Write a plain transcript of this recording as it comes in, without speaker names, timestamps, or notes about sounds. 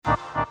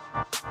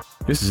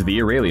This is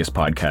the Aurelius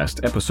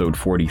Podcast, episode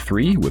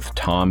 43 with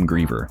Tom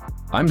Griever.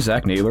 I'm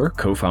Zach Naylor,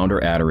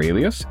 co-founder at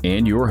Aurelius,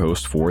 and your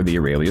host for the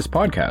Aurelius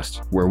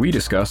Podcast, where we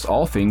discuss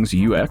all things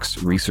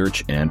UX,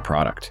 research, and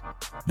product.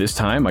 This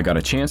time, I got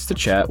a chance to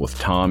chat with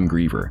Tom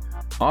Griever,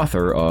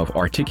 author of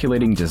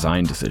Articulating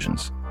Design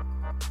Decisions.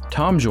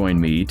 Tom joined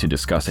me to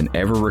discuss an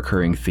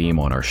ever-recurring theme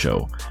on our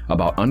show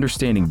about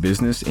understanding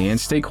business and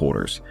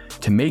stakeholders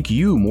to make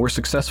you more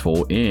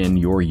successful in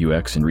your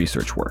UX and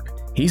research work.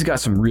 He's got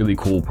some really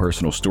cool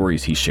personal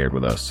stories he shared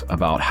with us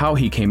about how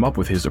he came up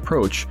with his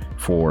approach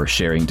for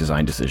sharing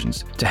design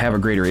decisions to have a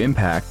greater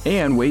impact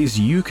and ways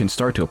you can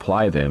start to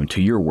apply them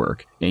to your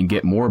work and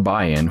get more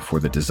buy-in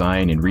for the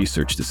design and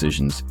research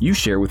decisions you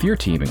share with your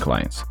team and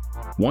clients.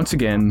 Once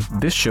again,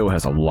 this show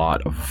has a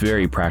lot of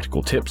very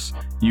practical tips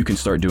you can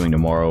start doing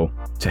tomorrow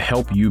to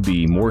help you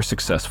be more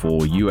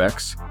successful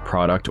UX,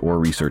 product, or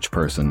research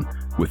person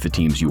with the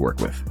teams you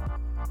work with.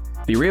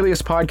 The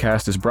Aurelius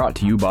Podcast is brought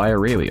to you by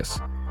Aurelius,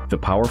 the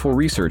powerful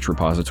research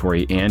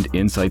repository and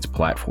insights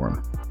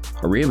platform.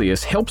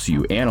 Aurelius helps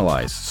you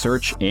analyze,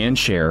 search, and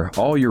share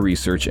all your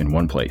research in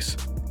one place.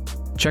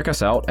 Check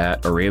us out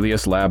at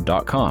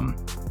aureliuslab.com.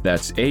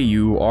 That's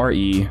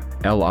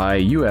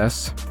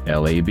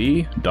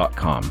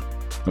aureliuslab.com.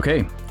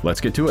 Okay,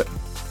 let's get to it.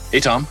 Hey,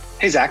 Tom.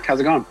 Hey, Zach.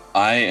 How's it going?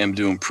 I am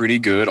doing pretty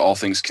good, all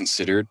things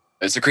considered.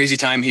 It's a crazy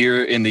time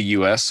here in the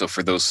U.S. So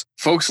for those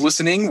folks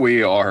listening,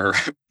 we are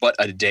but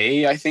a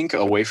day, I think,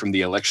 away from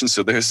the election.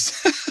 So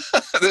there's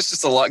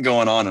just a lot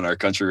going on in our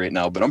country right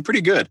now, but I'm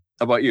pretty good.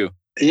 How about you?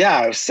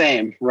 Yeah,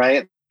 same,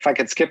 right? If I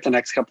could skip the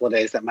next couple of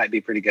days, that might be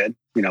pretty good.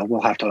 You know,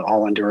 we'll have to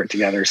all endure it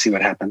together, see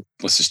what happens.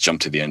 Let's just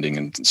jump to the ending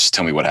and just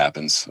tell me what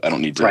happens. I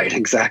don't need to. Right,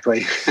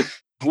 exactly.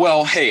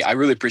 Well, hey, I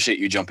really appreciate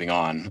you jumping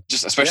on,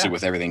 just especially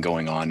with everything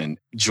going on and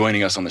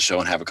joining us on the show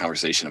and have a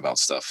conversation about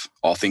stuff,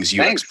 all things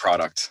UX. Thanks.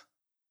 Product.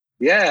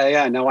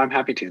 Yeah. No, I'm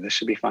happy to. This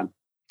should be fun.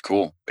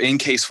 Cool. In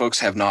case folks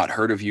have not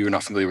heard of you or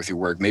not familiar with your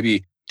work,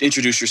 maybe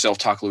introduce yourself,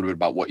 talk a little bit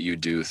about what you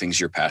do, things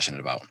you're passionate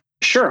about.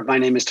 Sure. My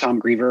name is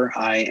Tom Griever.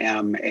 I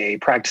am a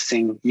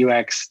practicing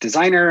UX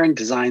designer and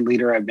design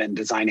leader. I've been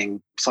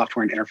designing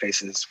software and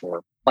interfaces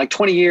for like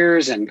 20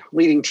 years and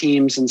leading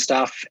teams and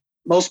stuff.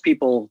 Most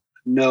people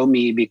know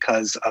me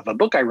because of a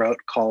book I wrote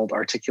called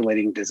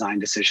Articulating Design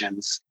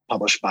Decisions,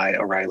 published by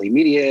O'Reilly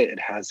Media. It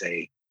has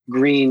a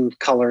green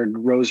colored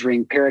rose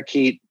ring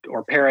parakeet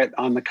or parrot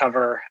on the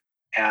cover.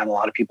 And a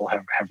lot of people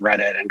have read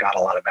it and got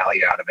a lot of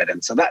value out of it.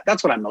 And so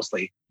that's what I'm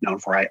mostly known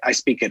for. I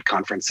speak at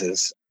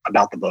conferences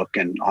about the book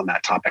and on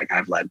that topic.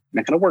 I've led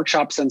kind of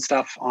workshops and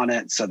stuff on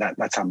it. So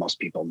that's how most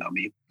people know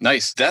me.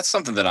 Nice. That's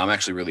something that I'm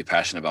actually really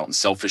passionate about and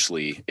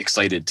selfishly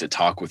excited to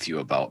talk with you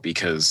about,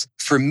 because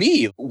for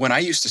me, when I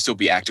used to still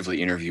be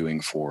actively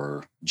interviewing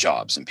for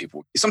jobs and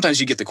people, sometimes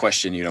you get the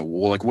question,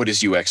 well, like, what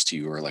is UX to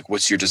you? Or like,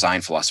 what's your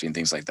design philosophy and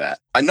things like that?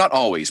 Not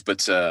always,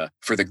 but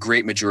for the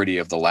great majority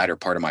of the latter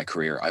part of my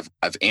career,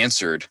 I've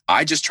answered,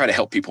 I just try to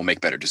help people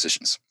make better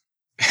decisions.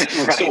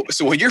 Right.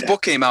 So when your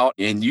book came out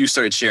and you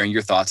started sharing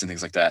your thoughts and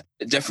things like that,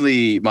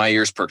 definitely my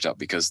ears perked up,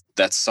 because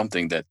that's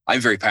something that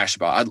I'm very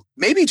passionate about. I'd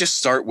maybe just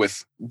start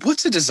with,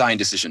 what's a design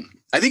decision?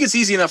 I think it's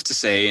easy enough to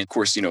say. And of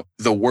course,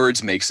 the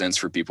words make sense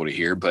for people to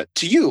hear. But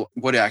to you,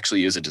 what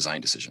actually is a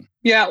design decision?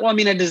 Yeah, well,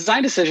 a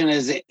design decision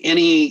is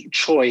any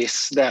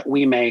choice that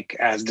we make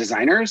as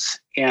designers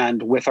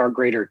and with our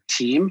greater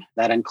team.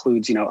 That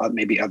includes,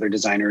 maybe other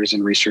designers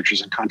and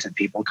researchers and content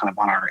people kind of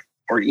on our,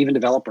 or even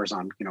developers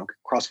on,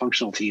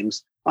 cross-functional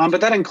teams.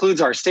 But that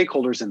includes our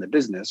stakeholders in the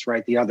business,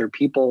 right? The other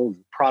people,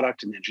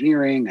 product and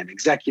engineering and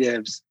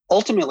executives.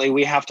 Ultimately,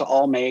 we have to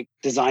all make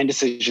design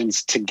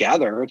decisions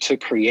together to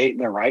create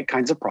the right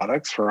kinds of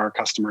products for our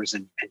customers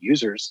and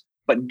users.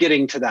 But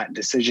getting to that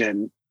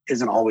decision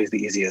isn't always the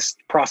easiest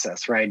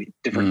process, right?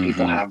 Different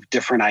people have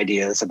different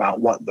ideas about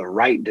what the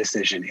right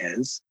decision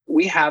is.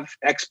 We have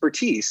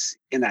expertise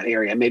in that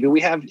area. Maybe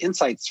we have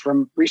insights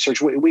from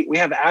research. We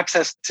have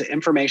access to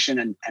information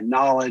and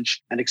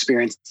knowledge and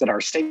experience that our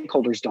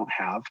stakeholders don't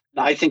have.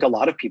 I think a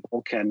lot of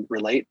people can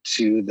relate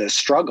to the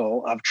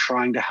struggle of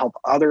trying to help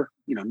other,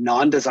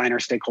 non-designer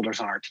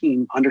stakeholders on our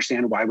team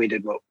understand why we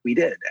did what we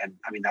did. And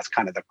that's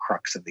kind of the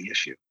crux of the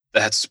issue.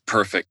 That's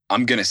perfect.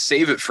 I'm going to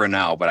save it for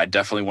now, but I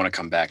definitely want to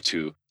come back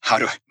to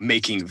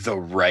making the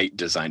right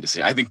design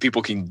decision. I think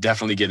people can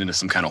definitely get into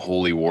some kind of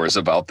holy wars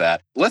about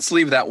that. Let's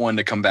leave that one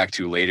to come back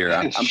to later.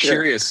 I'm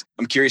curious.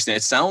 I'm curious.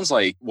 It sounds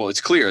like,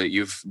 it's clear that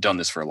you've done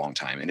this for a long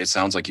time, and it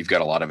sounds like you've got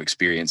a lot of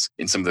experience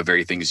in some of the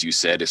very things you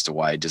said as to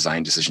why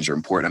design decisions are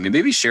important.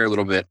 Maybe share a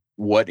little bit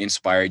what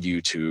inspired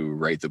you to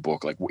write the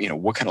book. Like,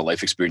 what kind of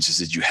life experiences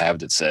did you have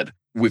that said,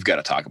 we've got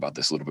to talk about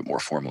this a little bit more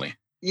formally?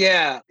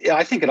 Yeah,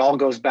 I think it all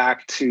goes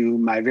back to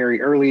my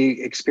very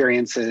early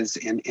experiences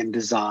in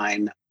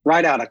design.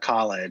 Right out of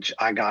college,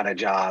 I got a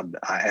job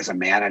as a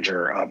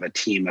manager of a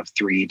team of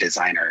 3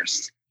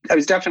 designers. I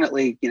was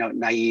definitely,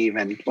 naive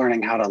and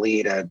learning how to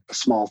lead a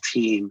small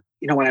team.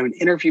 When I would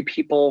interview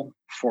people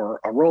for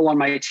a role on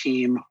my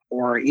team,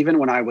 or even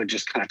when I would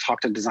just kind of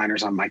talk to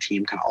designers on my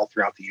team kind of all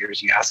throughout the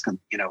years, you ask them,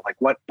 like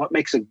what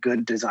makes a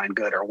good design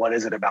good, or what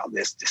is it about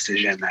this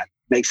decision that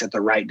makes it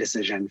the right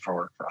decision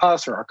for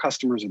us or our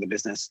customers or the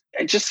business.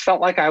 It just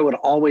felt like I would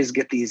always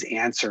get these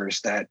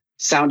answers that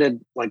sounded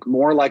like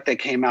more like they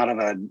came out of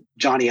a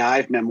Johnny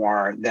Ive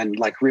memoir than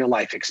like real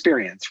life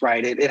experience,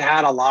 right? It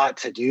had a lot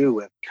to do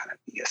with kind of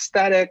the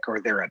aesthetic or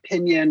their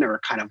opinion or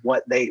kind of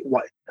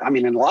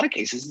in a lot of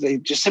cases, they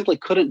just simply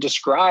couldn't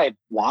describe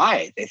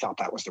why they thought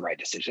that was the right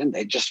decision.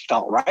 They just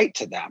felt right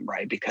to them,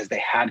 right? Because they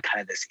had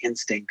kind of this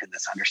instinct and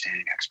this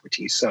understanding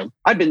expertise. So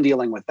I've been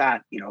dealing with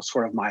that,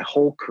 sort of my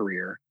whole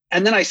career.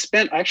 And then I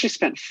actually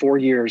spent 4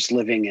 years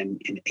living in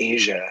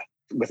Asia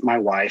with my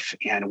wife,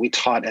 and we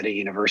taught at a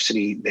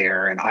university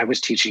there, and I was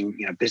teaching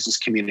business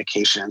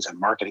communications and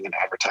marketing and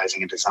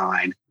advertising and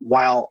design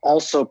while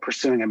also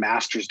pursuing a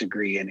master's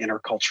degree in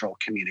intercultural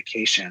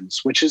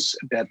communications, which is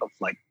a bit of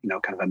like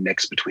kind of a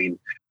mix between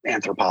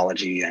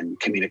anthropology and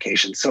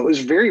communication. So it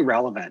was very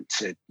relevant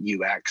to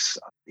UX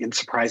in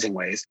surprising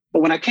ways.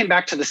 But when I came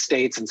back to the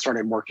States and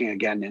started working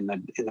again in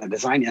the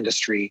design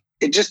industry,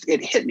 it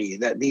hit me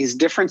that these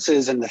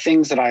differences and the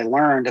things that I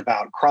learned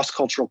about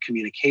cross-cultural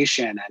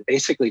communication and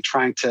basically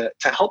trying to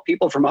help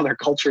people from other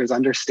cultures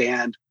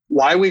understand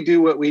why we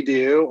do what we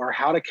do or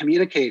how to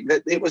communicate,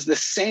 that it was the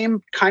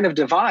same kind of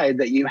divide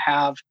that you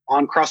have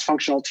on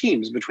cross-functional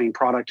teams between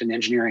product and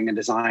engineering and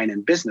design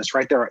and business,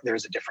 right?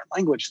 There's a different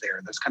language there.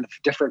 There's kind of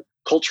different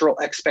cultural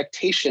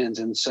expectations.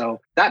 And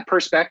so that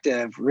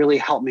perspective really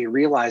helped me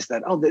realize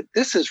that, that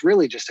this is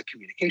really just a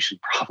communication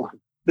problem.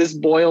 This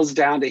boils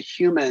down to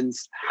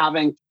humans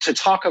having to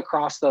talk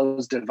across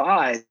those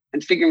divides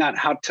and figuring out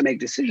how to make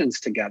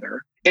decisions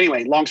together.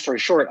 Anyway, long story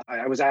short,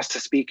 I was asked to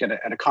speak at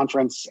a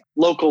conference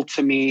local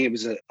to me. It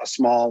was a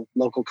small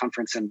local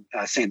conference in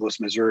St. Louis,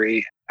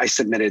 Missouri. I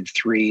submitted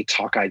 3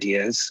 talk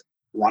ideas,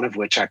 one of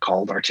which I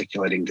called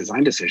Articulating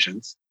Design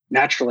Decisions.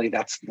 Naturally,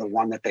 that's the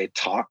one that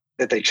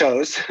they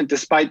chose,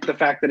 despite the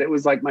fact that it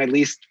was like my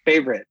least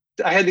favorite.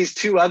 I had these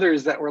 2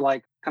 others that were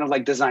like kind of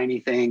like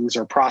designy things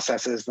or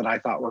processes that I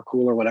thought were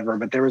cool or whatever.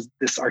 But there was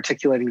this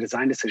Articulating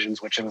Design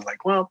Decisions, which I was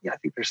like, well, yeah, I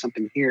think there's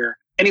something here.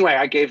 Anyway,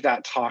 I gave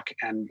that talk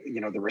and,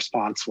 the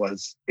response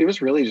was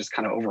really just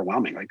kind of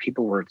overwhelming. Like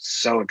people were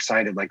so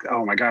excited, like,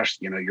 oh my gosh,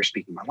 you're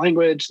speaking my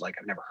language. Like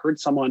I've never heard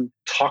someone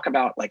talk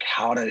about like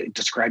how to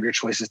describe your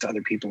choices to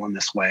other people in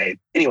this way.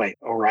 Anyway,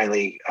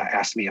 O'Reilly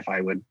asked me if I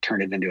would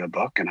turn it into a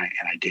book and I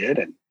did.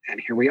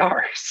 And here we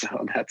are.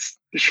 So that's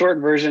the short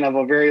version of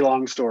a very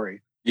long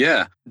story.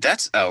 Yeah,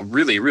 that's a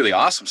really, really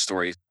awesome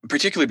story,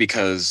 particularly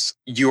because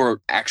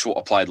your actual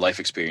applied life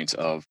experience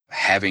of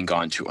having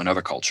gone to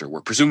another culture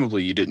where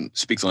presumably you didn't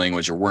speak the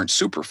language or weren't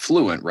super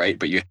fluent, right?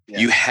 But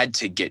you had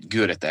to get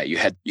good at that. You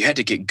had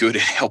to get good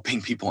at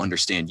helping people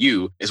understand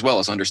you as well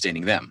as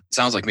understanding them. It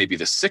sounds like maybe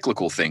the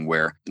cyclical thing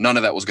where none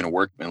of that was going to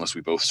work unless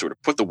we both sort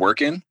of put the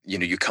work in.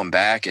 You come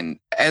back, and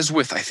as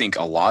with, I think,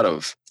 a lot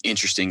of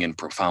interesting and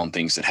profound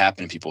things that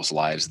happen in people's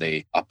lives,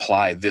 they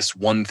apply this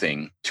one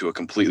thing to a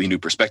completely new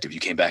perspective. You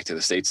came back to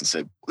the States and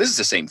said, well, this is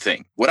the same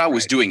thing. What I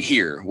was doing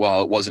here,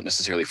 while it wasn't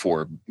necessarily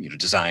for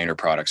design or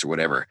products or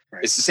whatever,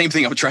 it's the same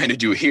thing I'm trying to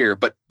do here.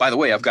 But by the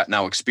way, I've got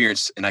now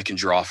experience and I can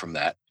draw from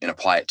that and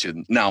apply it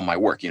to now my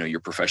work, your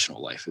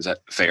professional life. Is that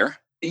fair?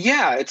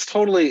 Yeah, it's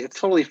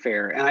totally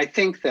fair. And I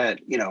think that,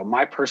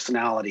 my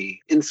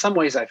personality, in some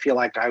ways, I feel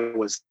like I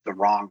was the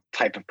wrong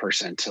type of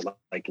person to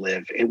like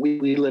live. And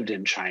we lived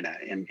in China,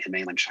 in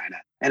mainland China.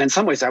 And in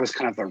some ways, I was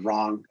kind of the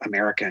wrong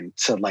American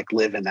to like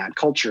live in that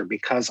culture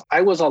because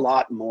I was a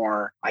lot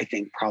more, I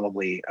think,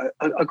 probably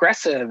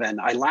aggressive, and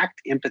I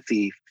lacked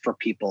empathy for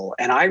people.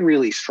 And I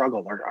really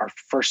struggled. Our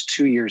first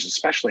 2 years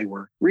especially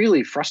were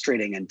really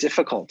frustrating and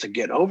difficult to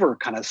get over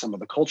kind of some of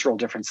the cultural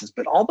differences.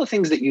 But all the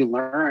things that you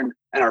learn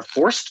and are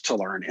forced to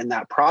learn in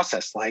that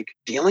process, like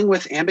dealing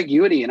with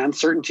ambiguity and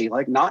uncertainty,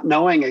 like not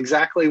knowing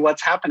exactly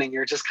what's happening,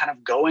 you're just kind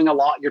of going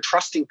along, you're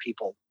trusting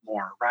people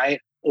more, right?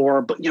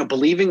 Or,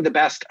 believing the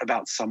best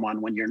about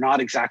someone when you're not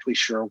exactly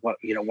sure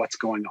what's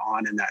going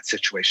on in that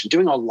situation,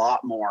 doing a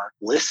lot more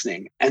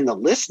listening. And the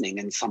listening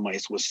in some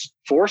ways was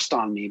forced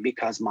on me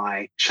because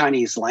my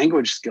Chinese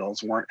language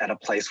skills weren't at a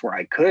place where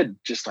I could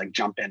just like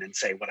jump in and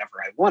say whatever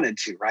I wanted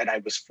to, right?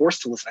 I was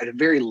forced to listen. I had a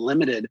very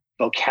limited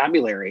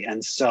vocabulary.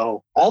 And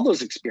so all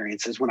those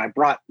experiences, when I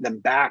brought them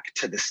back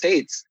to the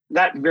States,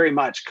 that very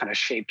much kind of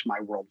shaped my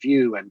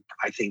worldview and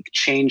I think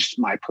changed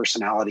my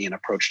personality and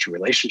approach to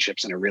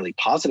relationships in a really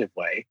positive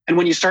way. And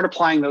when you start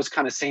applying those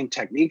kind of same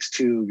techniques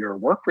to your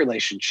work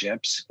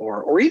relationships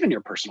or even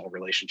your personal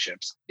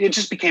relationships, it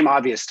just became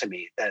obvious to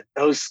me that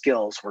those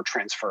skills were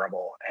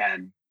transferable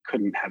and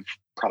couldn't have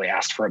probably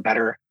asked for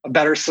a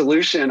better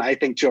solution, I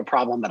think, to a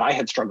problem that I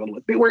had struggled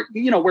with.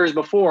 Whereas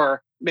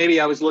before, maybe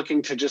I was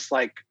looking to just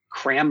like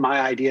cram my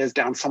ideas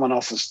down someone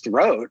else's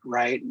throat,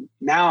 right?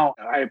 Now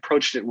I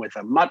approached it with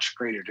a much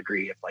greater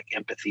degree of like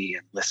empathy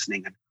and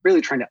listening and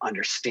really trying to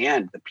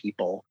understand the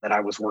people that I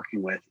was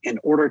working with in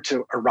order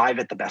to arrive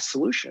at the best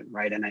solution,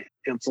 right? And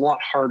it's a lot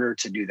harder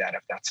to do that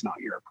if that's not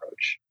your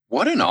approach.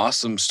 What an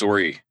awesome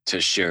story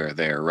to share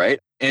there, right?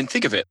 And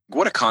think of it,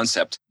 what a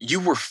concept.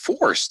 You were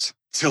forced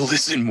to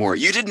listen more.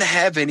 You didn't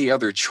have any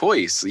other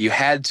choice. You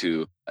had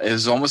to. It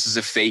was almost as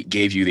if fate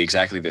gave you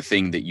exactly the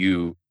thing that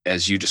you,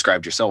 as you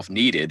described yourself,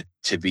 needed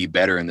to be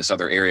better in this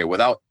other area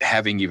without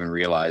having even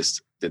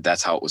realized that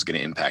that's how it was going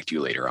to impact you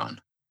later on.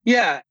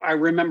 Yeah, I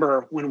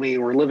remember when we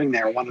were living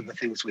there, one of the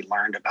things we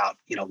learned about,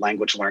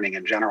 language learning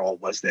in general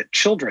was that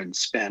children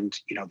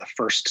spend, the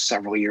first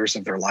several years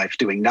of their life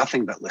doing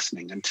nothing but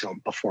listening until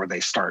before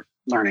they start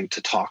learning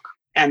to talk.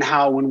 And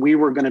how when we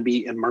were going to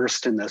be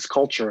immersed in this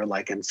culture,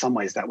 like in some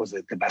ways that was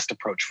the best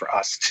approach for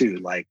us too.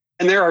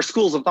 And there are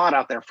schools of thought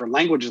out there for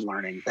language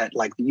learning that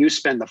you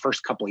spend the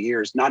first couple of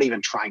years not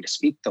even trying to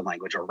speak the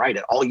language or write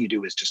it. All you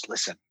do is just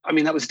listen. I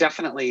mean, that was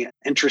definitely an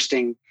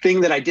interesting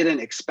thing that I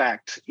didn't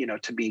expect,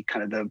 to be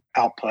kind of the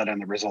output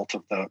and the result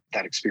of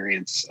that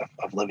experience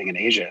of living in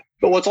Asia.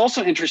 But what's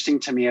also interesting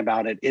to me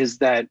about it is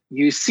that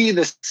you see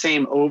the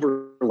same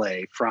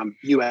overlay from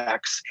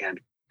UX and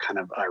kind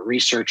of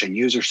research and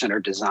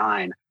user-centered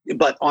design,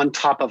 but on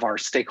top of our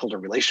stakeholder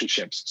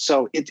relationships.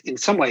 So in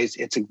some ways,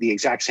 it's the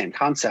exact same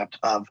concept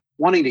of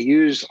wanting to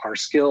use our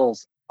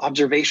skills,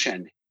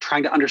 observation,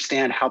 trying to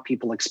understand how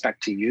people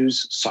expect to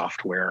use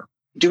software,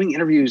 doing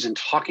interviews and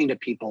talking to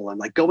people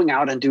and going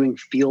out and doing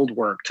field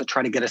work to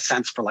try to get a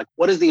sense for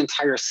what is the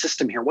entire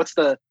system here? What's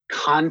the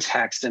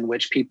context in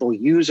which people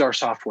use our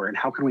software and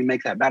how can we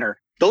make that better?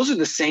 Those are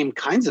the same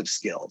kinds of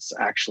skills,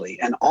 actually.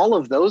 And all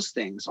of those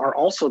things are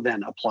also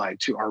then applied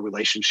to our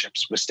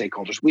relationships with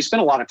stakeholders. We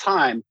spend a lot of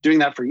time doing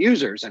that for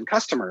users and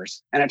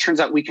customers. And it turns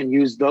out we can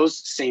use those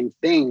same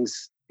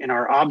things in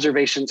our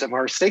observations of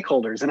our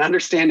stakeholders and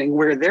understanding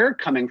where they're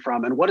coming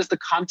from and what is the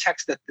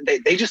context that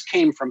they just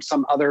came from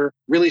some other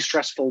really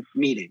stressful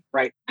meeting,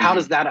 right? How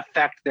does that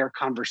affect their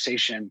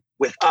conversation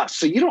with us?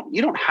 So you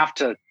don't have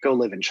to go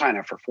live in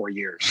China for 4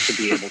 years to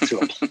be able to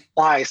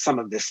apply some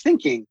of this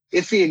thinking.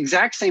 It's the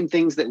exact same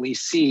things that we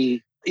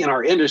see in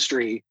our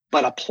industry,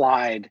 but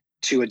applied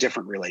to a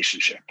different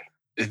relationship.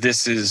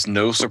 This is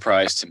no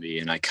surprise to me,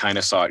 and I kind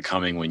of saw it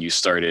coming when you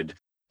started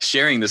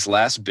sharing this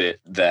last bit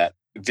that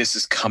this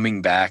is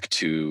coming back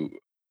to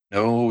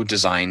no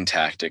design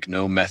tactic,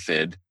 no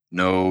method,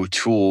 no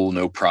tool,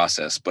 no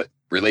process, but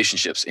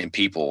relationships and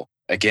people.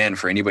 Again,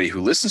 for anybody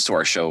who listens to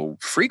our show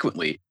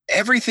frequently,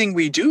 everything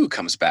we do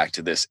comes back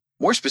to this.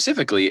 More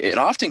specifically, it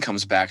often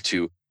comes back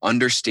to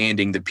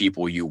understanding the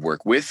people you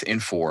work with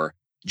and for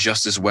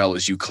just as well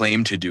as you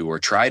claim to do or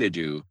try to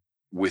do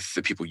with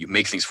the people you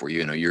make things for,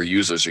 your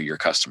users or your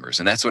customers.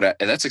 And that's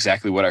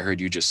exactly what I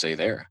heard you just say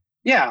there.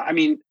 Yeah, I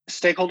mean,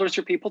 stakeholders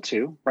are people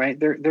too, right?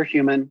 They're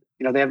human.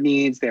 They have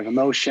needs, they have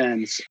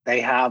emotions,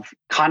 they have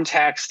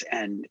context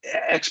and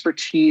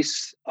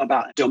expertise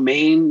about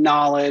domain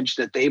knowledge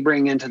that they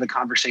bring into the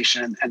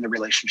conversation and the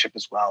relationship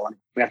as well. And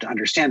we have to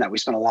understand that. We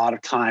spend a lot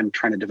of time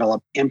trying to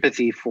develop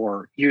empathy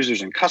for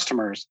users and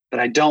customers, but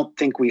I don't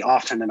think we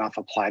often enough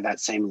apply that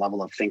same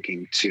level of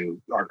thinking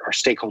to our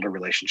stakeholder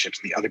relationships,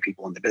 the other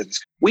people in the business.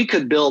 We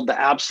could build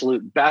the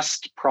absolute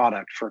best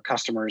product for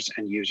customers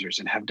and users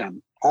and have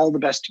done all the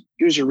best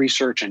user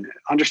research and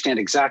understand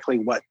exactly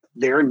what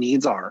their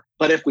needs are.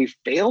 But if we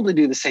fail to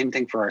do the same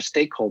thing for our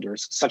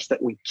stakeholders such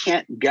that we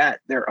can't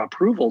get their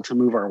approval to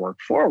move our work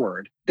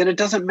forward, then it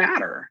doesn't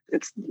matter.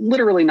 It's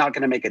literally not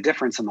going to make a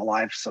difference in the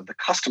lives of the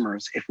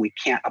customers if we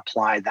can't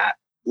apply that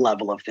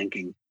level of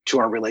thinking to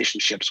our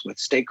relationships with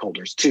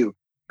stakeholders to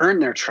earn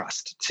their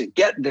trust, to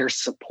get their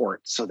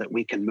support so that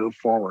we can move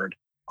forward.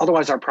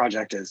 Otherwise, our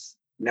project is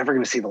never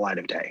going to see the light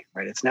of day,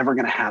 right? It's never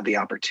going to have the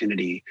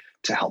opportunity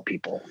to help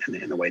people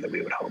in the way that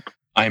we would hope.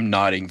 I'm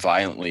nodding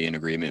violently in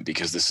agreement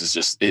because this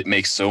is it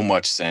makes so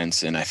much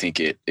sense. And I think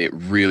it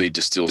really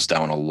distills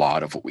down a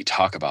lot of what we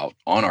talk about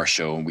on our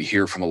show. And we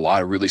hear from a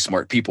lot of really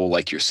smart people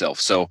like yourself.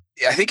 So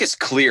I think it's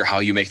clear how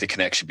you make the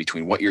connection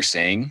between what you're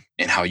saying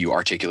and how you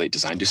articulate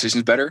design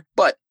decisions better.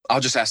 But I'll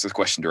just ask the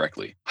question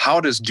directly.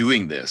 How does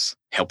doing this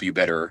help you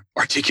better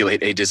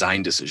articulate a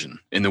design decision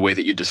in the way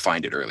that you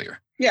defined it earlier?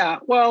 Yeah,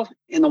 well,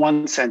 in the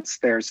one sense,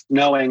 there's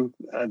knowing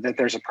that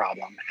there's a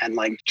problem, and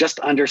just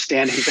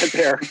understanding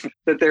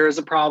that there is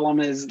a problem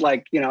is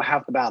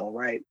half the battle,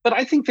 right? But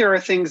I think there are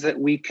things that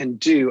we can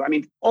do. I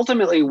mean,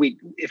 ultimately,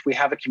 if we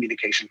have a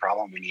communication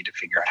problem, we need to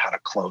figure out how to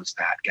close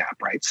that gap,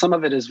 right? Some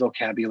of it is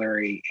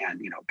vocabulary and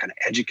kind of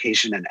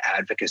education and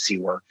advocacy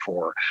work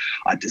for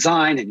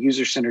design and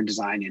user-centered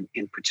design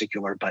in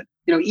particular. But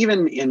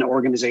even in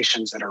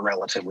organizations that are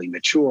relatively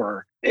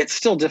mature, it's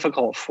still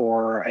difficult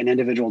for an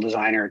individual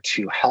designer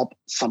to help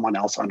someone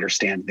else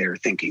understand their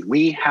thinking.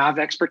 We have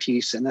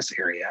expertise in this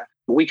area.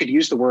 We could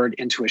use the word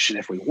intuition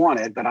if we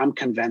wanted, but I'm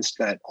convinced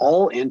that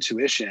all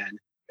intuition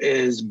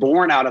is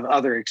born out of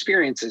other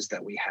experiences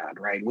that we had,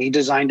 right? We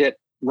designed it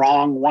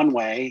wrong one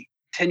way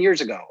 10 years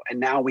ago, and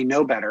now we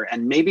know better.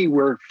 And maybe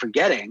we're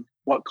forgetting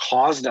what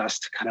caused us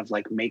to kind of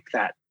make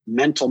that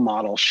mental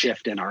model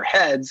shift in our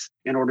heads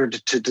in order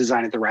to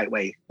design it the right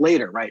way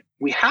later, right?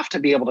 We have to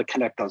be able to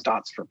connect those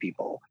dots for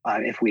people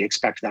if we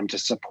expect them to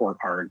support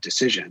our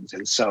decisions.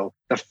 And so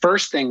the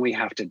first thing we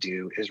have to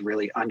do is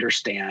really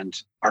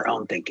understand our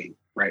own thinking,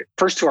 right?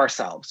 First to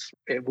ourselves.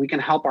 If we can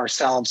help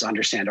ourselves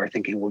understand our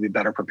thinking, we'll be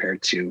better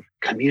prepared to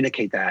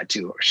communicate that,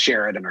 to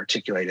share it and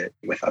articulate it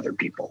with other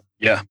people.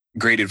 Yeah,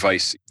 great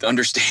advice.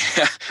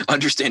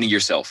 Understanding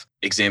yourself,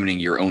 examining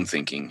your own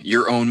thinking,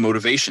 your own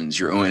motivations,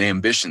 your own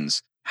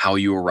ambitions, how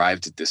you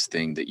arrived at this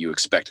thing that you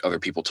expect other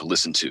people to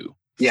listen to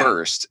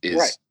first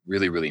is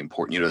really, really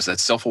important. You know, that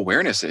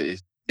self-awareness,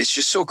 it's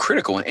just so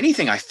critical. And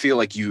anything I feel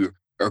like you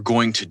are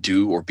going to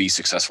do or be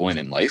successful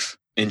in life,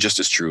 and just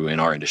as true in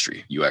our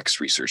industry, UX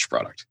research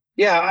product.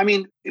 Yeah, I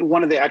mean,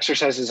 one of the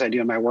exercises I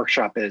do in my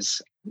workshop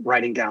is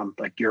writing down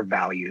like your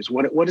values.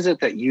 What is it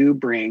that you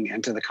bring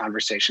into the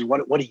conversation?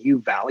 What do you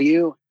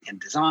value in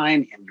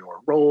design, in your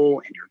role,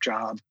 in your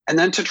job? And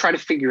then to try to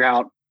figure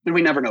out, and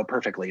we never know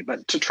perfectly,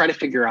 but to try to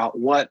figure out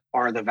what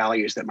are the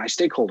values that my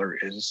stakeholder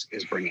is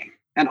bringing.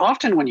 And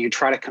often when you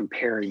try to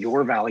compare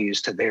your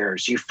values to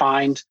theirs, you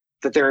find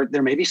that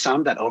there may be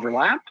some that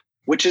overlap,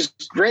 which is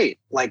great.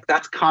 Like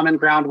that's common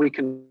ground we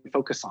can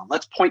focus on.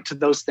 Let's point to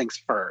those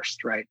things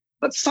first, right?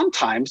 But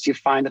sometimes you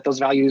find that those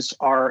values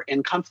are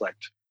in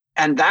conflict.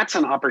 And that's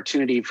an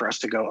opportunity for us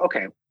to go,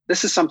 okay,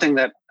 this is something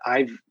that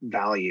I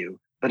value,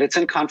 but it's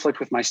in conflict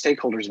with my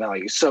stakeholders'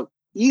 values. So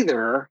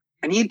either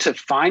I need to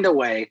find a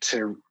way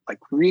to like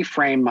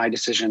reframe my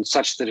decision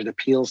such that it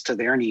appeals to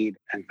their need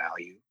and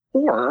value.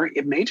 Or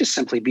it may just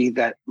simply be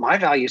that my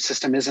value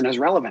system isn't as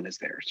relevant as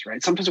theirs,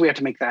 right? Sometimes we have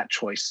to make that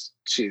choice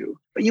too.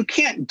 But you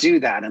can't do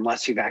that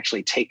unless you've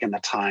actually taken the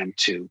time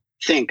to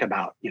think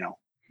about,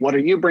 what are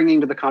you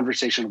bringing to the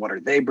conversation? What are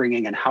they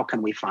bringing? And how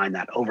can we find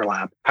that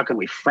overlap? How can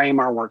we frame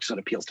our work so it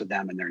appeals to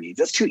them and their needs?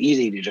 It's too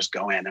easy to just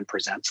go in and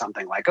present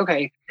something like,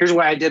 okay, here's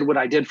why I did what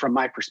I did from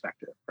my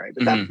perspective, right?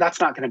 But that's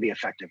not going to be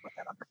effective with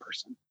that other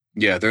person.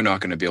 Yeah, they're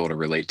not going to be able to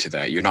relate to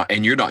that. You're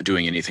not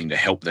doing anything to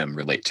help them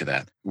relate to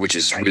that, which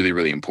is really,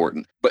 really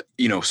important. But,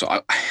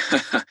 so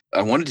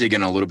I want to dig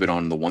in a little bit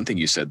on the one thing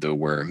you said, though,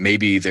 where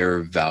maybe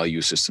their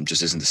value system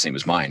just isn't the same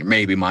as mine. Or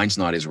maybe mine's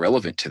not as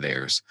relevant to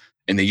theirs.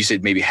 And then you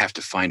said maybe have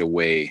to find a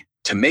way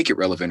to make it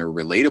relevant or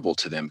relatable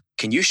to them.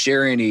 Can you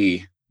share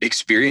any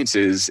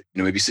experiences,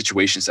 maybe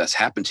situations that's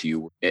happened to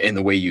you and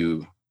the way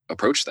you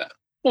approach that?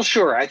 Well,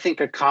 sure. I think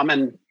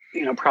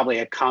probably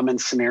a common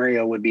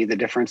scenario would be the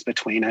difference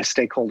between a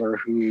stakeholder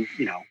who,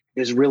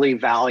 is really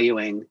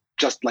valuing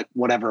just like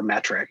whatever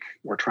metric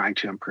we're trying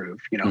to improve.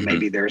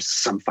 Maybe there's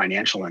some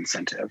financial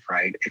incentive,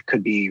 right? It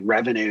could be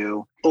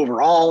revenue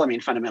overall. I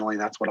mean, fundamentally,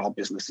 that's what all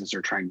businesses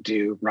are trying to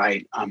do,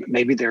 right?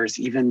 Maybe there's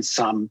even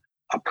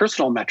a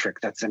personal metric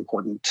that's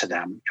important to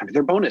them. I mean,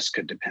 their bonus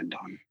could depend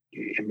on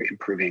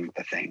improving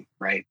the thing,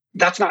 right?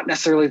 That's not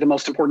necessarily the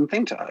most important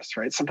thing to us,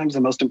 right? Sometimes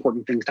the most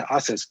important thing to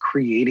us is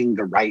creating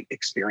the right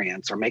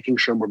experience or making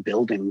sure we're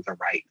building the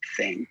right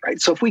thing,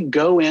 right? So if we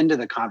go into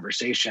the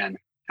conversation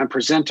and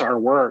present our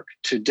work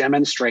to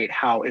demonstrate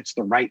how it's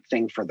the right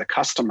thing for the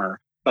customer,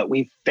 but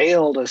we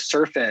fail to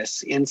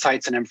surface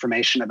insights and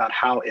information about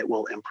how it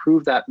will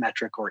improve that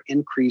metric or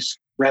increase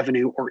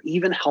revenue or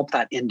even help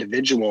that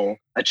individual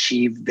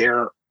achieve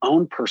their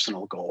own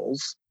personal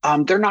goals,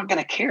 they're not going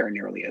to care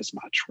nearly as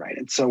much, right?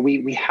 And so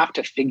we have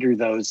to figure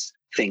those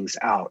things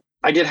out.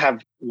 I did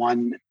have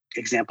one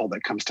example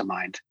that comes to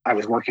mind. I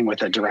was working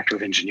with a director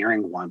of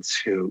engineering once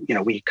who,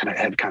 we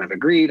had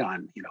agreed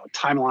on,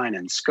 timeline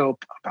and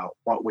scope about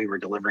what we were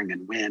delivering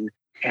and when.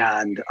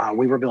 And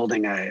we were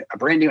building a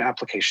brand new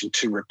application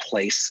to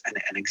replace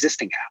an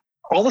existing app.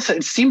 All of a sudden,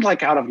 it seemed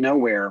like out of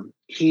nowhere,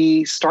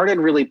 he started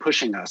really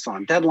pushing us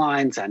on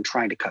deadlines and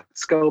trying to cut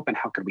scope and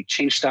how could we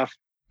change stuff.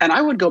 And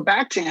I would go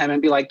back to him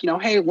and be like,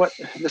 hey,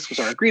 this was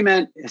our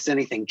agreement. Is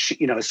anything,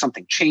 is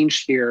something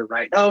changed here,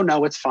 right? Oh,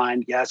 no, it's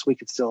fine. Yes, we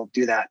could still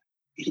do that.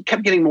 He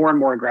kept getting more and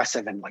more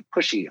aggressive and like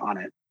pushy on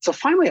it. So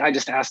finally, I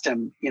just asked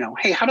him,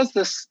 hey, how does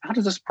this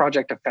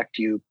project affect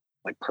you,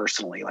 like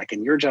personally, like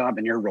in your job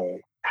and your role?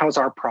 How's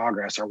our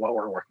progress or what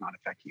we're working on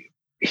affect you?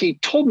 He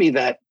told me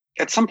that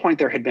at some point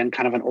there had been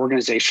kind of an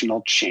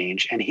organizational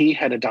change and he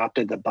had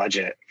adopted the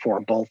budget for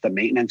both the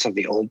maintenance of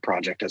the old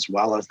project as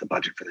well as the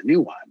budget for the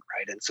new one,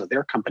 right? And so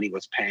their company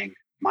was paying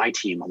my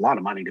team a lot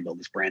of money to build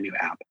this brand new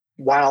app.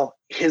 While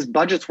his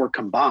budgets were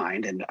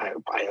combined and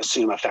I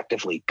assume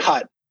effectively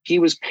cut, he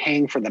was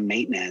paying for the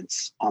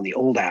maintenance on the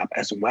old app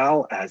as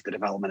well as the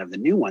development of the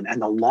new one.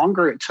 And the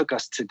longer it took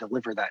us to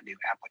deliver that new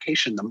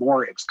application, the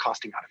more it was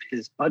costing out of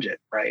his budget,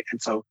 right?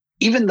 And so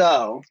even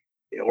though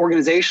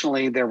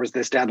organizationally there was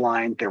this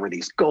deadline, there were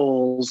these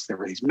goals, there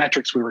were these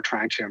metrics we were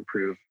trying to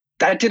improve,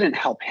 that didn't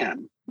help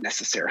him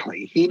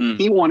necessarily.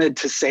 He wanted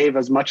to save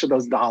as much of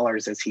those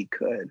dollars as he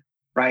could,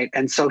 right?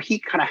 And so he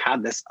kind of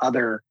had this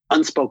other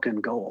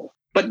unspoken goal.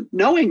 But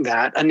knowing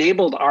that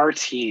enabled our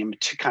team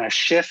to kind of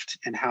shift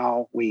in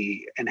how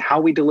we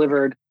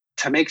delivered,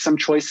 to make some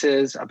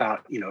choices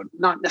about,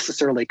 not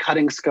necessarily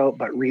cutting scope,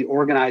 but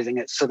reorganizing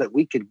it so that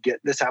we could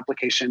get this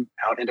application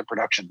out into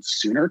production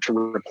sooner to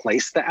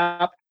replace the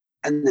app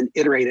and then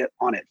iterate it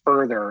on it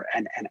further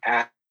and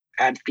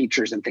add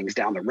features and things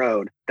down the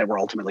road that we're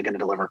ultimately going to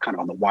deliver kind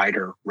of on the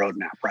wider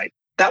roadmap, right?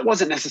 That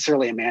wasn't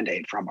necessarily a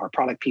mandate from our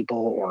product people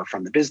or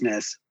from the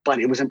business, but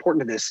it was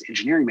important to this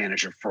engineering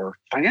manager for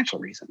financial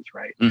reasons,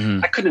 right?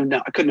 I couldn't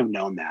have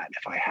known that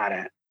if I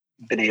hadn't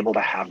been able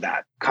to have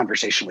that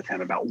conversation with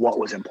him about what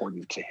was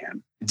important to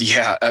him.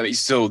 Yeah.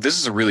 So this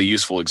is a really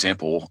useful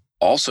example.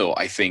 Also,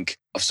 I think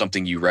of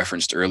something you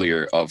referenced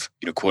earlier of,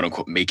 quote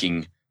unquote,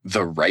 making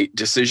the right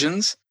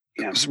decisions,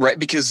 right?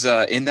 Because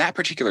in that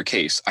particular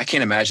case, I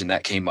can't imagine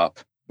that came up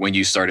when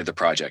you started the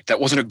project. That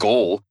wasn't a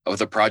goal of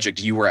the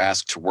project you were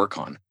asked to work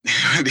on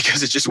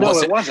because it just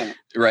wasn't. No, it wasn't.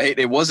 Right?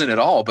 It wasn't at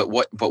all. But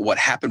what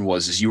happened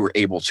was you were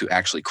able to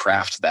actually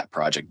craft that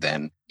project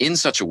then in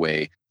such a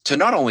way to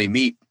not only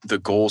meet the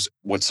goals,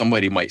 what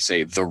somebody might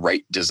say, the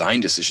right design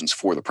decisions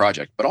for the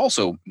project, but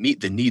also meet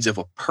the needs of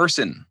a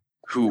person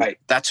who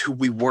that's who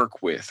we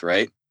work with,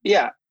 right?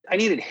 Yeah. I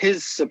needed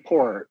his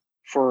support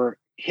for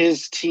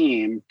his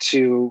team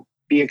to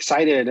be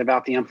excited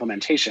about the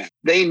implementation.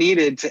 They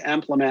needed to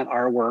implement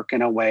our work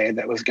in a way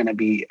that was going to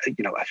be,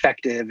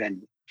 effective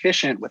and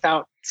efficient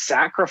without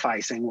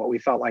sacrificing what we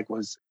felt like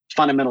was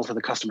fundamental to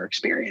the customer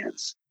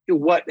experience.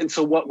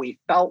 So what we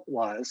felt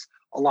was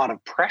a lot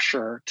of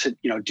pressure to,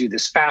 do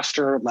this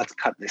faster. Let's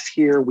cut this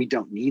here. We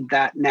don't need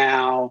that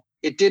now.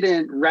 It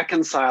didn't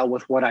reconcile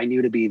with what I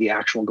knew to be the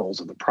actual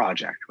goals of the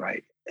project,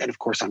 right? And of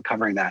course,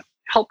 uncovering that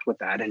helped with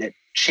that, and it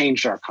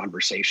changed our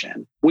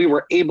conversation. We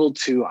were able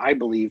to, I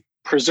believe,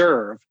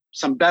 preserve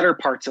some better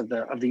parts of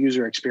the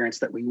user experience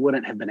that we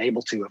wouldn't have been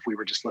able to if we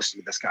were just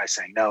listening to this guy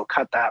saying, no,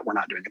 cut that. We're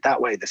not doing it that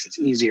way. This is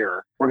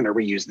easier. We're going to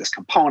reuse this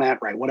component,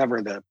 right?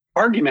 Whatever the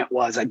argument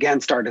was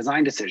against our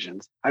design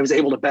decisions, I was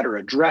able to better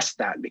address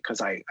that because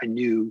I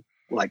knew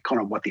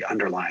kind of what the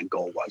underlying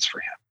goal was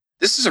for him.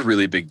 This is a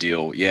really big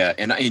deal. Yeah.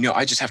 And,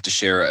 I just have to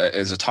share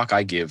as a talk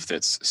I give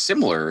that's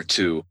similar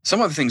to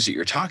some of the things that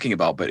you're talking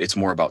about, but it's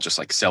more about just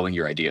like selling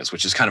your ideas,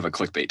 which is kind of a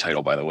clickbait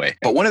title, by the way.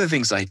 But one of the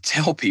things I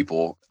tell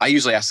people, I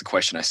usually ask the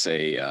question, I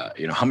say,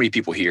 how many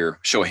people here,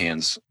 show of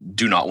hands,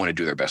 do not want to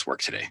do their best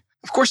work today?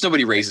 Of course,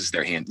 nobody raises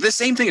their hand. The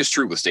same thing is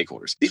true with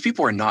stakeholders. These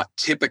people are not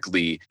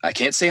typically, I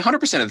can't say 100%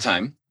 of the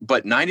time,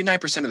 but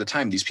 99% of the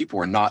time, these people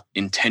are not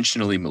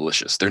intentionally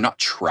malicious. They're not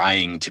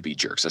trying to be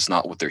jerks. That's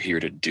not what they're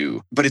here to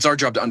do. But it's our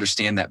job to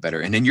understand that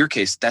better. And in your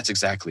case, that's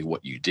exactly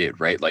what you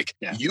did, right?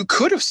 You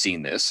could have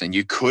seen this and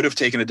you could have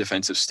taken a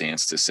defensive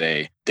stance to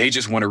say, they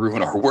just want to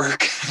ruin our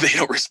work. They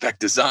don't respect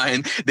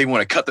design. They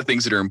want to cut the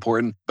things that are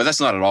important. But that's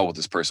not at all what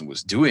this person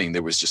was doing.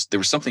 There was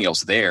something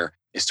else there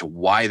as to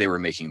why they were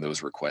making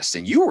those requests.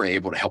 And you were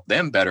able to help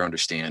them better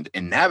understand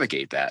and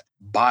navigate that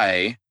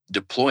by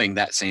deploying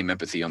that same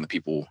empathy on the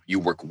people you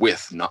work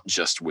with, not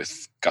just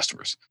with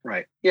customers.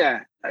 Right.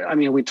 Yeah. I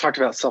mean, we talked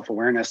about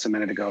self-awareness a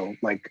minute ago.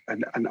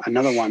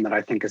 Another one that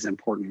I think is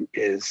important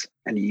is,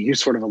 and you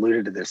sort of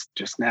alluded to this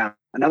just now,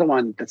 another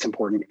one that's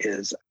important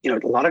is, a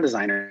lot of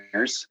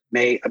designers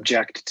may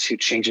object to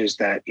changes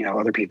that,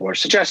 other people are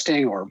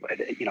suggesting or,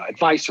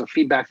 advice or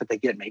feedback that they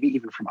get, maybe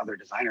even from other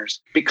designers,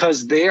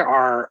 because they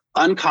are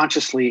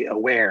unconsciously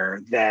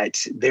aware that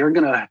they're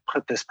going to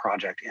put this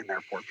project in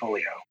their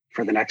portfolio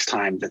for the next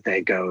time that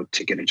they go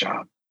to get a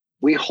job.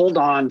 We hold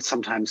on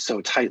sometimes so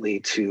tightly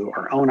to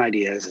our own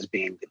ideas as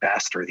being the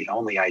best or the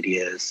only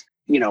ideas.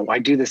 I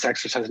do this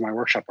exercise in my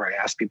workshop where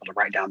I ask people to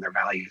write down their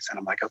values. And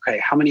I'm like, okay,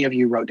 how many of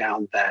you wrote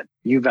down that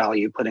you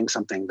value putting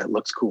something that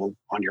looks cool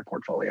on your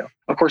portfolio?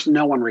 Of course,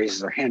 no one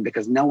raises their hand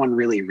because no one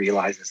really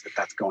realizes that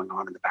that's going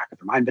on in the back of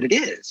their mind, but it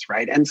is,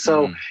 right? And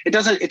so it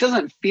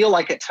doesn't feel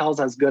like it tells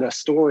as good a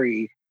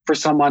story for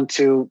someone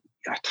to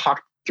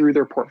talk through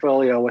their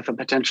portfolio with a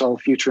potential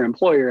future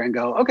employer and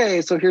go,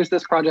 okay, so here's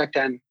this project.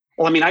 And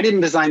well, I mean, I didn't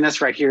design this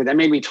right here. That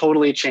made me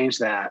totally change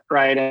that,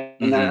 right?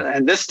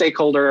 And this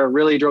stakeholder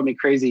really drove me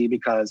crazy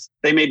because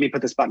they made me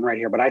put this button right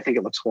here, but I think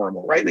it looks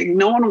horrible, right?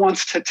 No one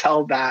wants to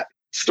tell that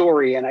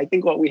story. And I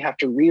think what we have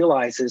to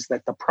realize is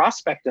that the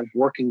prospect of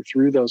working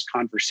through those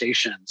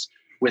conversations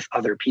with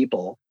other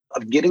people,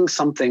 of getting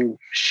something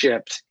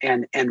shipped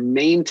and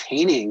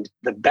maintaining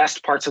the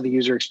best parts of the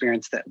user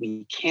experience that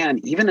we can,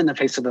 even in the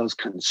face of those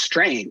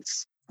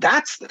constraints,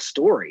 that's the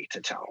story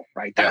to tell,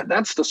 right?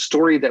 That's the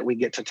story that we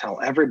get to tell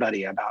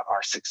everybody about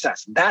our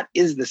success. That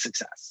is the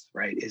success,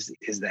 right?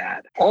 Is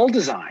that all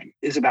design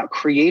is about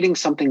creating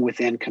something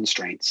within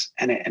constraints.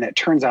 And it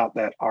turns out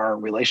that our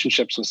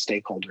relationships with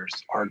stakeholders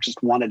are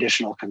just one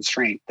additional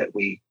constraint that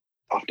we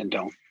often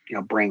don't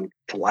bring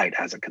to light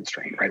as a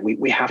constraint, right?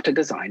 We have to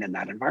design in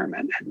that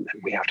environment and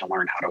we have to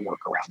learn how to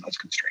work around those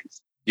constraints.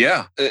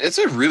 Yeah, it's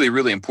a really,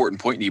 really important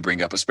point you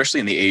bring up, especially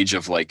in the age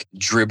of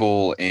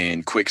Dribbble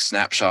and quick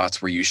snapshots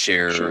where you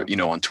share, Sure.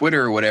 On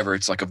Twitter or whatever.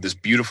 It's of this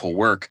beautiful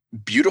work.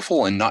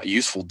 Beautiful and not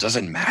useful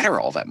doesn't matter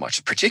all that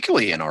much,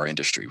 particularly in our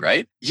industry,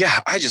 right? Yeah,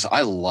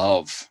 I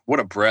love what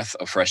a breath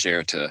of fresh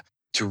air to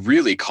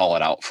really call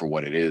it out for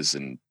what it is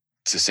and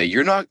to say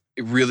you're not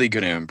really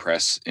going to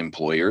impress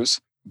employers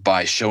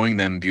by showing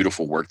them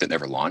beautiful work that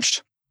never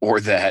launched or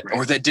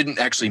that didn't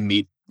actually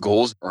meet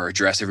goals or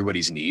address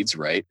everybody's needs,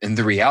 right? And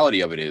the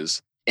reality of it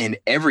is in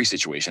every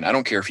situation, I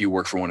don't care if you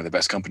work for one of the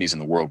best companies in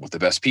the world with the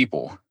best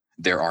people,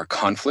 there are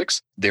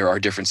conflicts, there are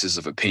differences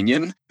of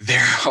opinion,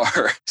 there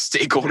are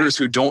stakeholders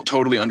who don't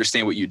totally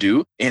understand what you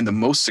do. And the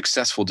most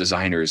successful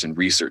designers and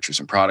researchers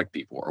and product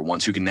people are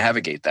ones who can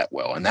navigate that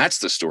well. And that's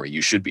the story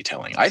you should be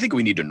telling. I think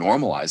we need to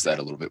normalize that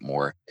a little bit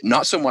more,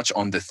 not so much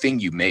on the thing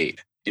you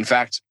made. In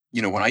fact,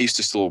 when I used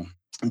to still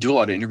do a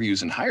lot of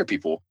interviews and hire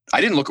people,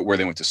 I didn't look at where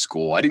they went to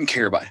school. I didn't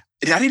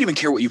even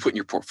care what you put in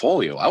your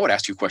portfolio. I would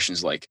ask you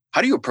questions like,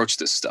 how do you approach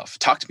this stuff?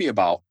 Talk to me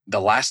about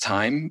the last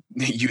time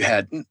you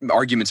had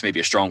arguments, maybe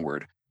a strong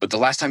word, but the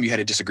last time you had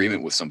a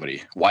disagreement with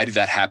somebody. Why did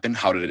that happen?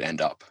 How did it end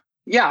up?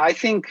 Yeah, I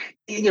think,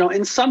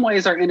 in some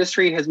ways our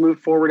industry has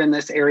moved forward in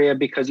this area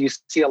because you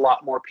see a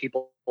lot more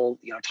people,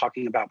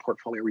 talking about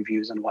portfolio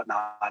reviews and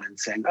whatnot and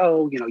saying,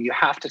 you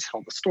have to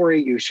tell the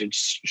story. You should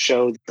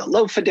show the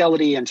low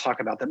fidelity and talk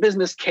about the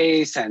business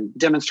case and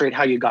demonstrate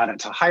how you got it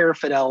to higher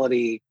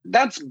fidelity.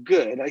 That's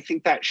good. I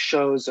think that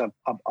shows a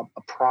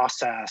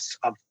process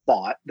of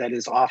thought that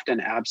is often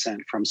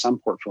absent from some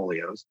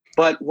portfolios.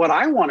 But what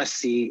I want to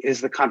see is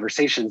the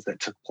conversations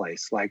that took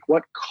place. Like,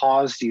 what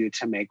caused you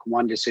to make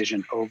one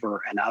decision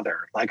over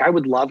another? Like, I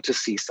would love to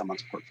see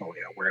someone's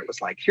portfolio where it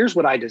was like, here's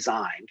what I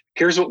designed,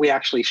 here's what we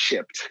actually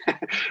shipped,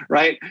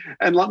 right?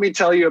 And let me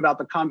tell you about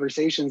the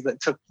conversations that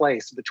took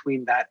place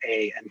between that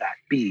A and that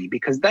B,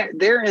 because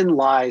therein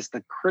lies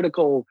the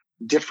critical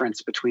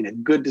difference between a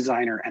good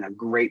designer and a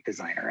great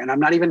designer. And I'm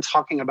not even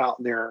talking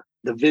about the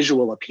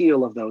visual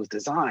appeal of those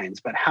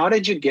designs, but how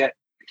did you get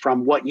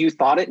from what you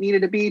thought it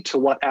needed to be to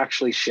what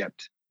actually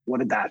shipped? What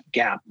did that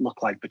gap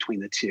look like between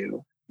the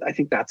two? I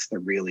think that's the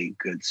really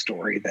good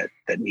story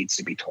that needs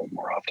to be told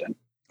more often.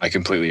 I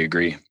completely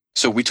agree.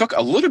 So we took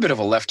a little bit of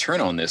a left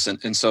turn on this,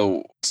 and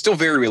so still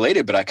very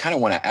related, but I kind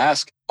of want to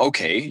ask,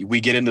 okay,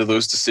 we get into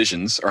those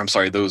decisions, or I'm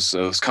sorry,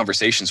 those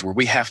conversations where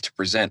we have to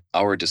present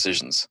our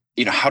decisions.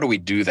 How do we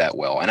do that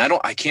well? And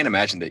I can't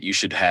imagine that you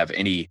should have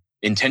any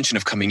intention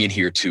of coming in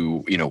here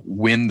to,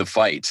 win the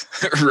fight,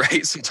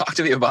 right? So talk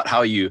to me about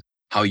how you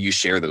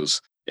share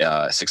those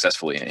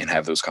successfully and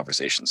have those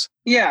conversations.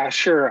 Yeah,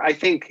 sure. I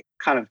think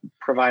kind of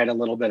provide a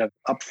little bit of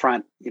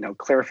upfront,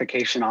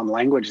 clarification on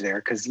language there,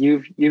 because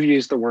you've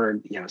used the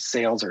word,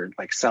 sales or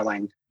like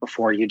selling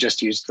before. You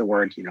just used the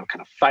word, kind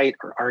of fight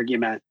or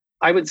argument.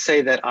 I would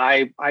say that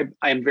I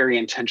am very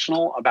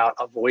intentional about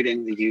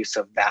avoiding the use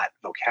of that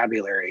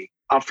vocabulary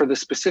for the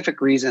specific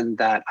reason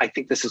that I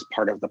think this is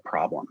part of the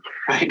problem,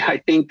 right? I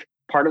think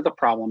part of the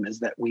problem is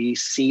that we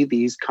see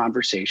these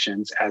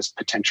conversations as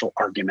potential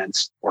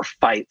arguments or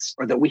fights,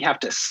 or that we have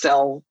to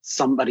sell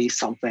somebody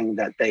something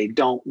that they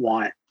don't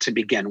want to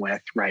begin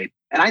with, right?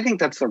 And I think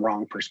that's the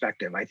wrong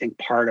perspective. I think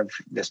part of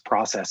this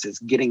process is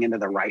getting into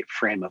the right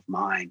frame of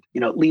mind,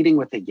 leading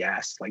with a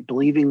yes, like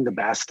believing the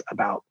best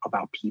about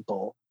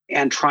people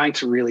and trying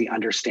to really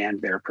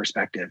understand their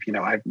perspective.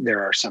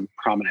 There are some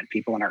prominent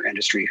people in our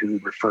industry who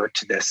refer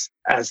to this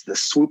as the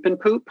swoop and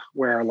poop,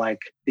 where like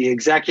the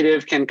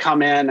executive can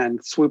come in and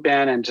swoop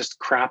in and just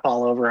crap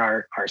all over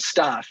our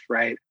stuff,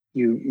 right?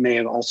 You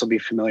may also be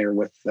familiar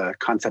with the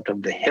concept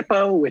of the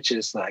HIPPO, which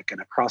is like an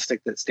acrostic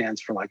that stands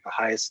for like the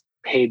highest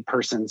paid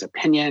person's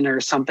opinion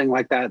or something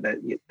like that,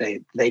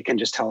 that they can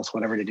just tell us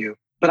whatever to do.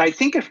 But I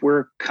think if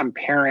we're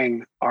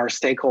comparing our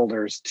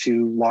stakeholders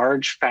to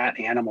large fat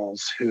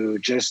animals who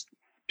just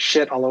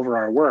shit all over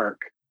our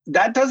work,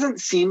 that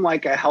doesn't seem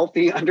like a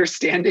healthy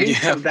understanding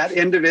of that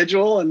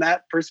individual and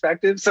that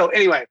perspective. So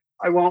anyway,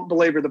 I won't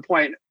belabor the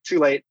point, too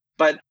late,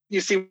 but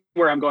you see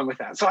where I'm going with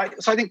that. So I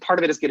think part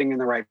of it is getting in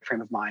the right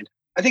frame of mind.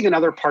 I think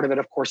another part of it,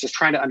 of course, is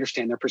trying to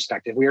understand their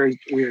perspective. We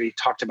already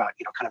talked about,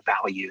 kind of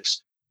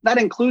values. That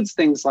includes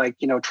things like,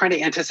 trying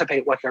to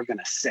anticipate what they're going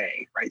to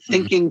say, right? Mm-hmm.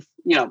 Thinking,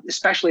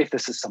 especially if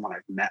this is someone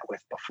I've met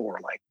with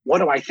before, like, what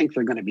do I think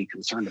they're going to be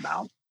concerned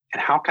about?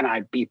 And how can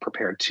I be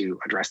prepared to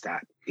address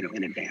that,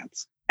 in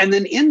advance? And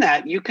then in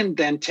that, you can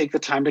then take the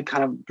time to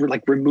kind of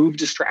like remove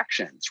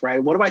distractions,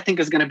 right? What do I think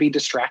is going to be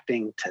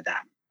distracting to them?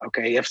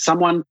 Okay, if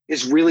someone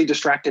is really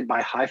distracted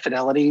by high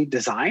fidelity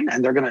design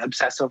and they're going to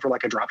obsess over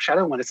like a drop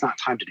shadow when it's not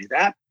time to do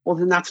that, well,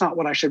 then that's not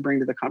what I should bring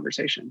to the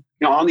conversation.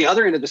 On the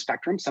other end of the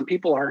spectrum, some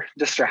people are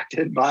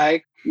distracted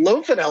by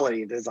low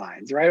fidelity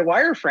designs, right?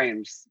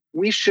 Wireframes.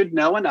 We should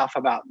know enough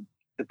about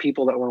the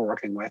people that we're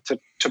working with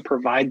to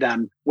provide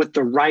them with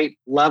the right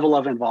level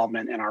of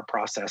involvement in our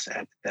process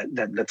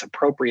that's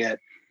appropriate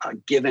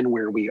given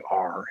where we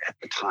are at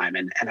the time.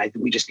 And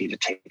we just need to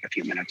take a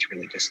few minutes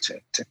really just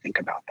to think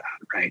about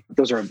that, right?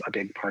 Those are a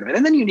big part of it.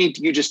 And then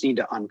you just need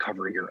to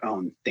uncover your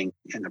own thinking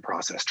in the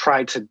process.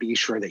 Try to be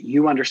sure that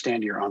you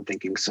understand your own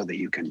thinking so that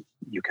you can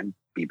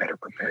be better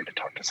prepared to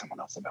talk to someone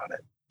else about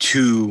it.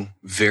 Two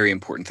very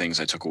important things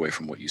I took away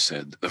from what you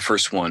said. The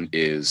first one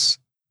is,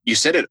 you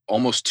said it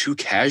almost too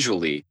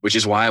casually, which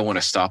is why I want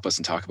to stop us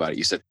and talk about it.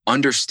 You said,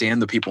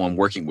 understand the people I'm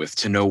working with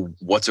to know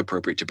what's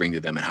appropriate to bring to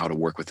them and how to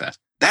work with that.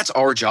 That's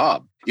our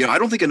job. I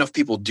don't think enough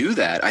people do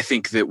that. I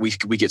think that we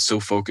get so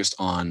focused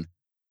on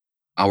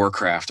our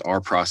craft,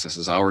 our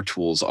processes, our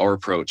tools, our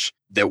approach,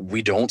 that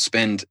we don't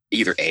spend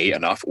either A,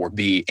 enough, or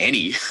B,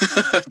 any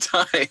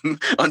time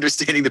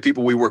understanding the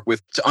people we work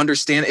with to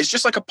understand. It's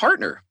just like a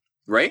partner,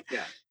 right?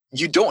 Yeah.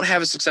 You don't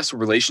have a successful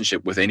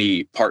relationship with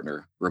any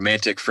partner,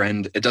 romantic,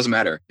 friend, it doesn't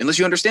matter, unless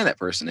you understand that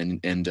person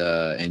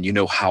and you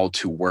know how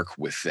to work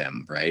with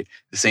them, right?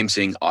 The same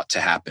thing ought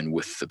to happen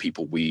with the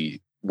people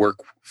we work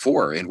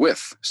for and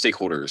with,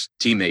 stakeholders,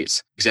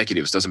 teammates,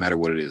 executives, doesn't matter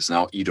what it is.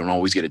 Now, you don't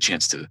always get a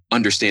chance to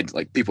understand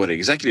like people at an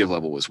executive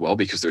level as well,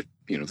 because their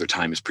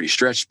time is pretty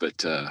stretched.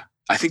 But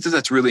I think that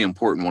that's really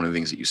important. One of the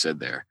things that you said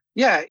there.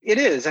 Yeah, it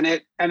is.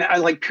 And I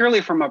like purely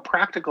from a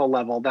practical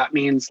level, that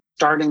means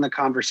starting the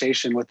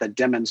conversation with a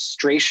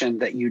demonstration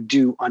that you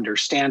do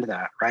understand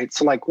that, right?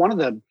 So like one of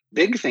the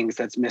big things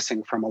that's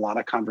missing from a lot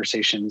of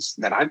conversations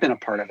that I've been a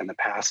part of in the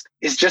past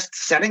is just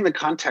setting the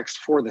context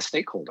for the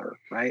stakeholder,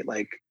 right?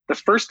 Like the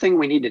first thing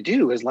we need to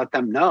do is let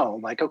them know,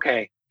 like,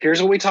 okay,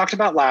 here's what we talked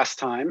about last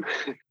time.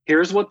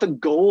 Here's what the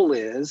goal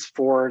is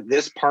for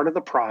this part of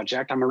the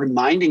project. I'm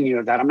reminding you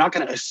of that. I'm not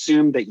going to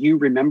assume that you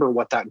remember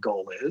what that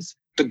goal is.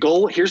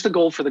 Here's the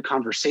goal for the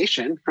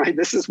conversation, right?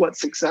 This is what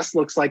success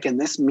looks like in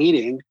this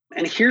meeting.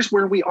 And here's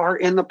where we are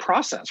in the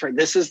process, right?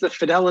 This is the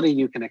fidelity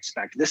you can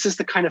expect. This is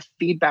the kind of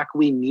feedback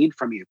we need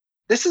from you.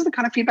 This is the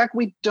kind of feedback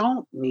we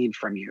don't need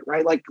from you,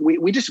 right? Like we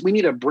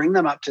need to bring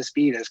them up to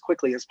speed as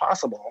quickly as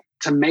possible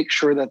to make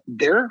sure that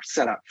they're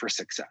set up for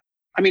success.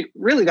 I mean,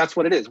 really, that's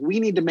what it is. We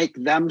need to make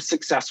them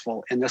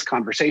successful in this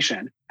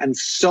conversation. And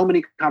so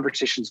many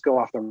conversations go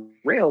off the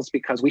rails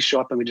because we show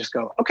up and we just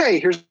go, okay,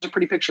 here's a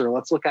pretty picture.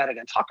 Let's look at it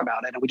and talk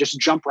about it. And we just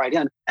jump right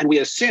in. And we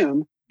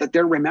assume that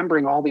they're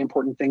remembering all the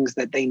important things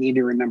that they need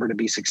to remember to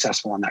be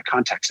successful in that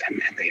context.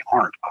 And they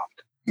aren't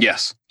often.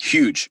 Yes,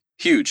 huge.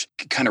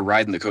 Kind of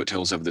riding the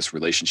coattails of this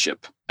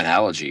relationship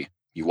analogy.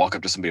 You walk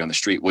up to somebody on the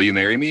street, will you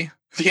marry me?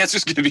 The answer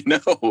is going to be no.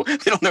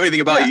 They don't know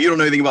anything about you. You don't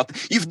know anything about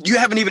you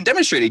haven't even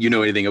demonstrated you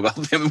know anything about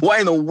them. Why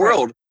in the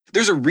world?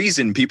 There's a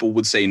reason people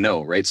would say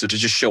no, right? So to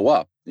just show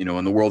up, in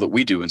the world that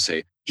we do and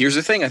say, here's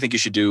the thing I think you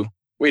should do.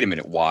 Wait a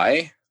minute,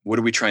 why? What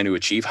are we trying to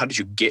achieve? How did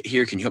you get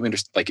here? Can you help me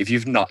understand? Like if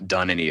you've not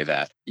done any of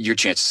that, your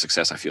chance of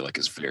success, I feel like,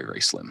 is very, very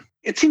slim.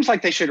 It seems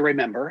like they should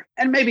remember,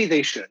 and maybe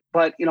they should.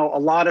 But, a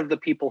lot of the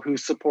people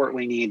whose support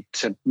we need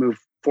to move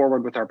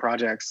forward with our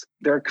projects,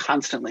 they're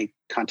constantly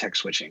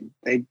context switching.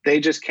 They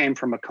just came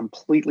from a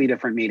completely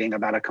different meeting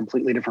about a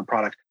completely different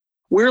product.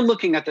 We're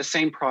looking at the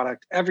same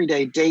product every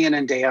day, day in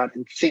and day out.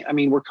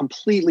 And we're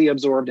completely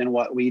absorbed in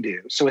what we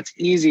do. So it's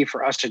easy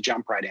for us to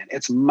jump right in.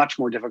 It's much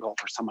more difficult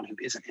for someone who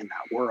isn't in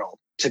that world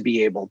to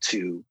be able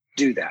to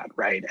do that,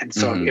 right? And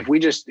so if we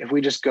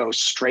just go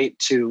straight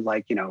to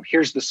like,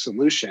 here's the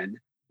solution,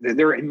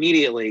 they're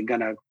immediately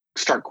going to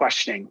start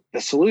questioning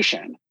the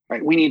solution,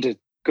 right? We need to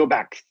go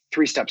back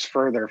 3 steps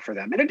further for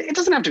them. And it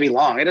doesn't have to be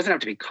long. It doesn't have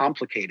to be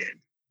complicated.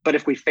 But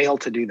if we fail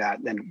to do that,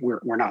 then we're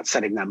not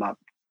setting them up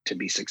to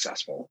be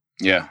successful.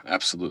 Yeah,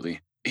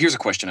 absolutely. Here's a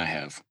question I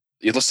have.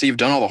 Let's say you've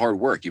done all the hard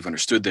work. You've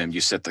understood them. You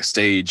set the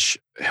stage,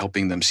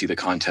 helping them see the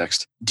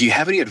context. Do you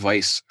have any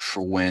advice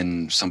for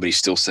when somebody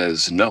still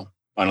says, no,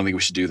 I don't think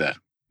we should do that?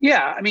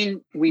 Yeah,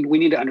 we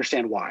need to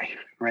understand why,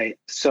 right?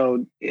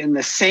 So in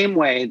the same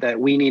way that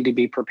we need to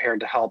be prepared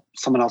to help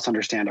someone else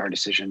understand our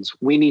decisions,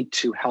 we need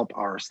to help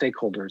our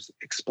stakeholders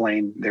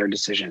explain their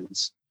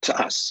decisions to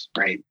us,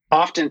 right?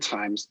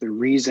 Oftentimes, the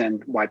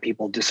reason why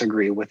people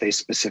disagree with a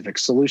specific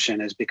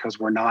solution is because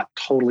we're not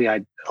totally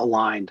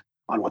aligned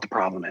on what the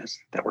problem is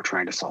that we're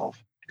trying to solve.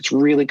 It's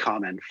really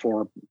common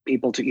for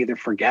people to either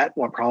forget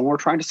what problem we're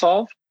trying to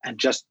solve and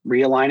just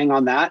realigning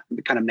on that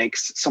kind of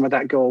makes some of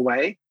that go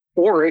away.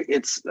 Or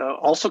it's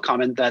also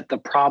common that the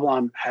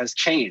problem has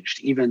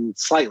changed even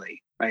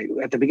slightly, right?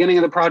 At the beginning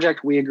of the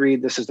project, we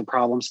agreed this is the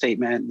problem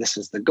statement, this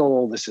is the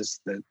goal, this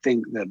is the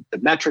thing, the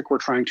metric we're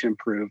trying to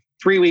improve.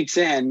 3 weeks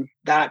in,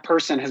 that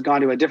person has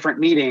gone to a different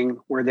meeting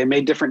where they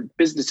made different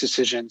business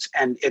decisions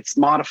and it's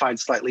modified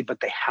slightly, but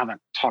they haven't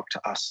talked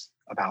to us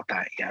about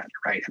that yet,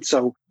 right? And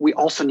so we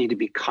also need to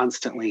be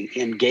constantly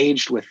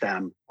engaged with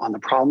them on the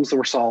problems that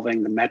we're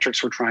solving, the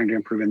metrics we're trying to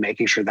improve, and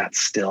making sure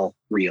that's still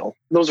real.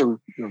 Those are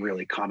the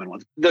really common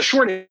ones. The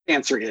short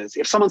answer is,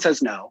 if someone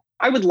says no,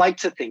 I would like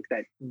to think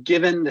that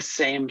given the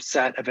same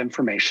set of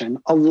information,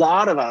 a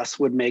lot of us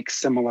would make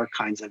similar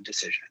kinds of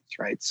decisions,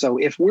 right? So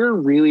if we're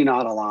really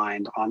not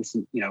aligned on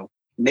some,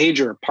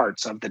 major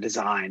parts of the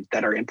design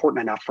that are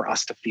important enough for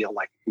us to feel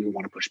like we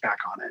want to push back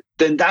on it,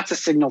 then that's a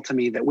signal to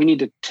me that we need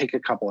to take a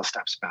couple of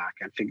steps back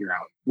and figure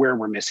out where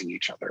we're missing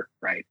each other,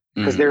 right?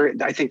 Because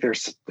I think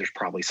there's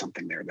probably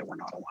something there that we're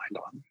not aligned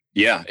on.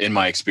 Yeah, in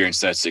my experience,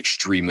 that's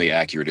extremely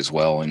accurate as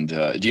well. And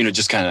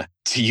just kind of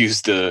to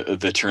use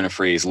the turn of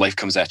phrase, life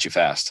comes at you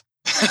fast.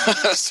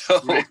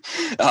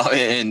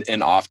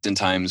 And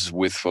oftentimes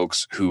with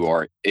folks who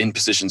are in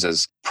positions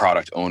as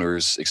product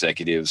owners,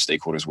 executives,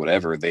 stakeholders,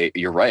 whatever,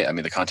 you're right.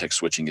 The context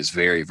switching is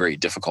very, very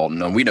difficult.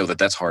 And we know that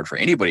that's hard for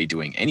anybody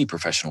doing any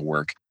professional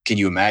work. Can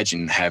you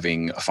imagine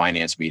having a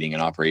finance meeting,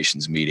 an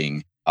operations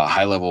meeting, a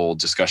high level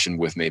discussion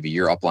with maybe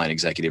your upline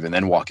executive and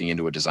then walking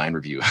into a design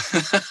review.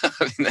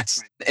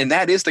 And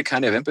that is the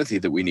kind of empathy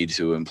that we need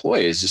to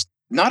employ, is just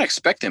not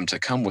expect them to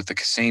come with the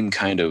same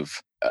kind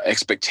of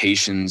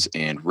expectations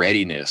and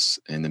readiness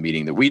in the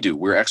meeting that we do.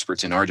 We're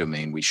experts in our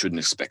domain. We shouldn't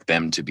expect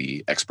them to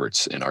be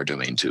experts in our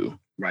domain too.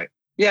 Right.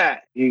 Yeah,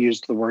 you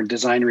used the word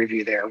design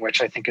review there,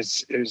 which I think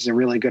is a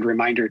really good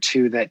reminder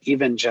too, that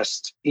even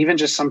just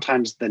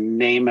sometimes the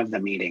name of the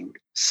meeting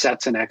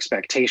sets an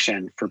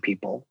expectation for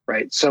people,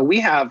 right? So we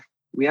have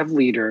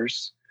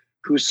leaders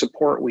whose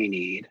support we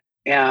need,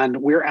 and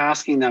we're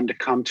asking them to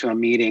come to a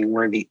meeting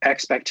where the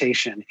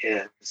expectation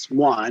is,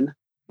 one,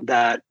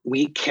 that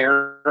we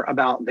care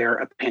about their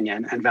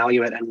opinion and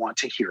value it and want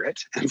to hear it.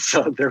 And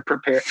so they're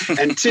prepared.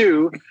 And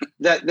two,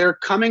 that they're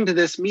coming to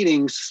this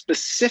meeting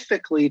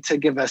specifically to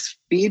give us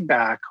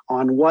feedback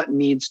on what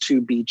needs to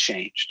be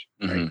changed.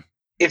 Right? Mm-hmm.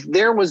 If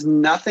there was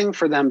nothing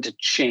for them to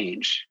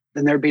change,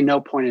 then there'd be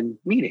no point in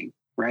meeting,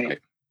 right?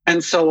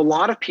 And so a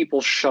lot of people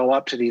show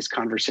up to these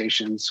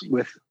conversations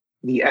with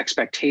the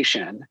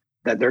expectation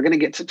that they're going to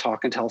get to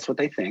talk and tell us what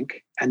they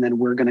think, and then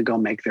we're going to go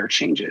make their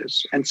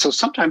changes. And so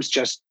sometimes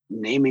just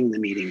naming the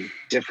meeting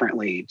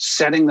differently,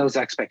 setting those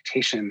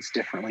expectations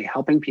differently,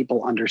 helping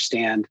people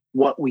understand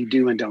what we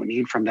do and don't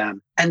need from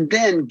them, and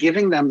then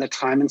giving them the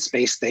time and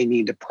space they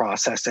need to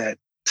process it,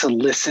 to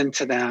listen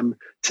to them,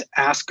 to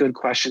ask good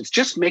questions,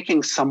 just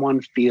making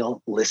someone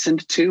feel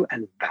listened to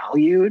and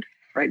valued,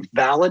 right?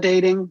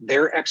 Validating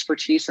their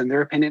expertise and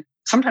their opinion.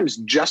 Sometimes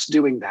just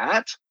doing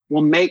that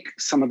will make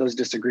some of those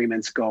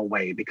disagreements go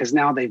away, because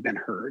now they've been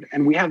heard.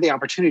 And we have the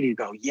opportunity to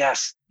go,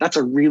 yes, that's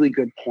a really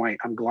good point.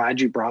 I'm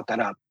glad you brought that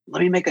up.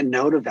 Let me make a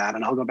note of that,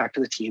 and I'll go back to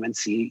the team and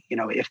see,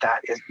 if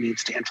that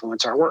needs to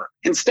influence our work.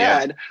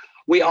 Instead,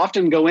 we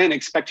often go in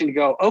expecting to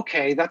go,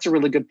 okay, that's a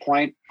really good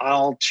point.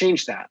 I'll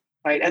change that,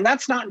 right? And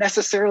that's not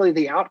necessarily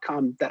the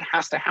outcome that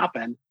has to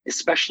happen,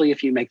 especially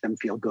if you make them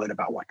feel good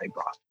about what they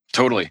brought.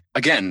 Totally.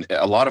 Again,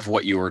 a lot of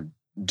what you're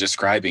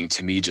describing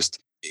to me just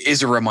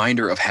is a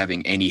reminder of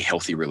having any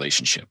healthy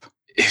relationship.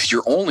 If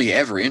you're only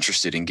ever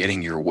interested in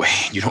getting your way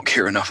and you don't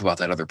care enough about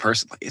that other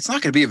person, it's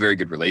not going to be a very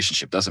good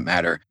relationship. Doesn't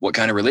matter what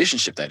kind of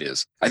relationship that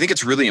is. I think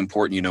it's really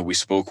important. We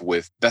spoke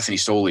with Bethany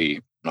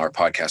Stoley on our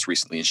podcast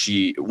recently,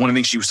 and one of the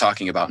things she was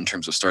talking about in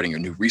terms of starting a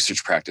new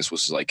research practice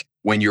was like,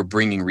 when you're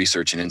bringing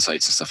research and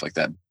insights and stuff like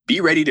that,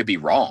 be ready to be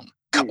wrong.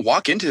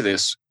 Walk into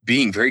this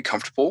being very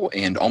comfortable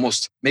and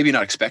almost maybe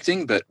not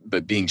expecting,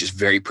 but being just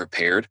very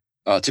prepared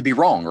to be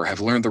wrong or have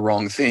learned the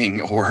wrong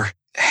thing or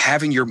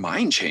having your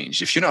mind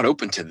changed. If you're not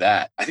open to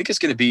that, I think it's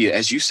going to be,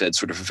 as you said,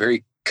 sort of a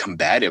very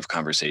combative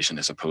conversation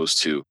as opposed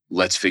to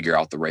let's figure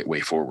out the right way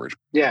forward.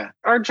 Yeah.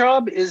 Our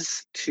job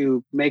is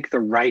to make the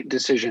right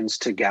decisions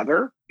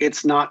together.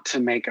 It's not to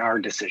make our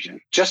decision.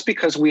 Just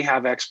because we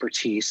have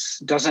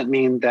expertise doesn't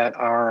mean that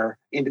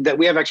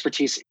we have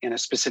expertise in a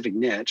specific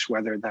niche,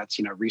 whether that's,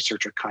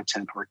 research or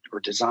content or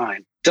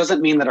design,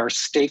 doesn't mean that our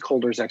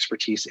stakeholders'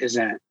 expertise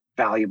isn't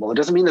valuable. It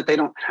doesn't mean that they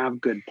don't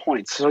have good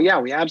points. So yeah,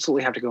 we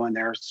absolutely have to go in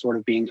there sort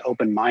of being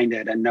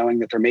open-minded and knowing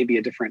that there may be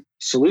a different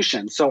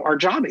solution. So our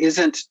job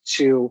isn't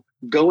to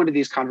go into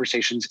these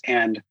conversations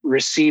and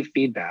receive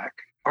feedback.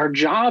 Our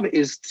job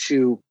is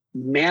to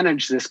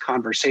manage this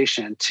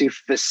conversation, to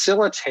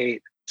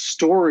facilitate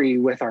story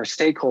with our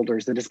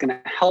stakeholders that is going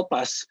to help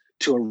us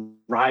to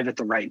arrive at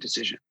the right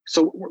decision.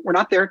 So we're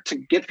not there to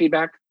get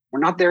feedback.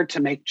 We're not there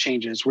to make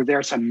changes. We're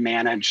there to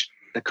manage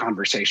the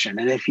conversation.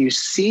 And if you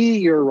see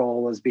your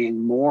role as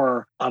being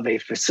more of a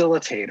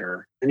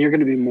facilitator, then you're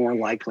going to be more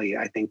likely,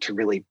 I think, to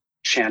really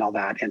channel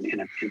that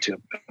into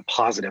a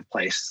positive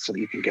place so that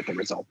you can get the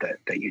result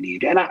that you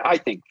need. And I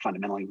think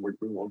fundamentally we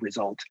will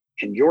result,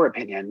 in your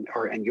opinion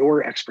or in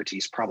your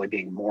expertise, probably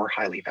being more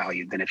highly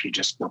valued than if you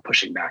just were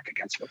pushing back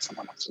against what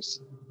someone else is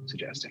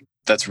suggesting.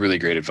 That's really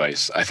great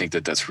advice. I think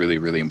that's really,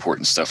 really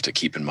important stuff to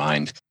keep in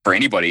mind. For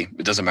anybody,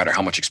 it doesn't matter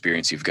how much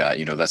experience you've got,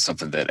 that's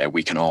something that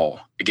we can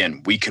all,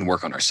 again, we can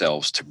work on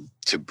ourselves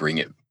to bring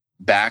it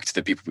back to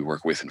the people we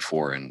work with and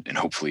for, and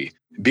hopefully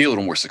be a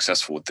little more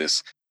successful with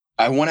this.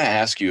 I want to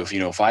ask you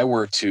if I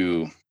were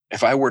to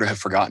have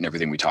forgotten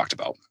everything we talked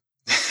about,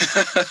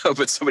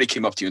 but somebody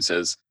came up to you and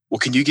says, well,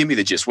 can you give me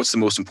the gist? What's the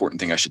most important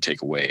thing I should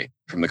take away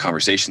from the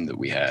conversation that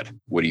we had?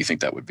 What do you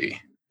think that would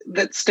be?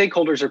 That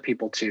stakeholders are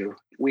people too.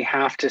 We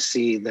have to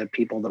see the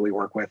people that we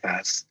work with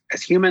as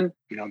human.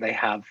 They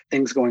have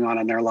things going on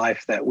in their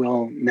life that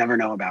we'll never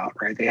know about,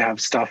 right? They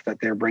have stuff that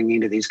they're bringing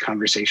to these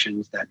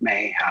conversations that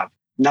may have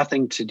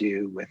nothing to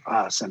do with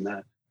us. And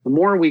the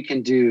more we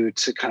can do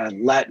to kind of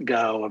let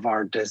go of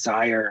our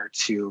desire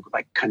to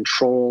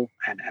control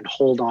and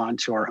hold on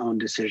to our own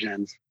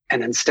decisions,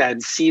 and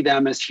instead see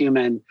them as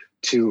human,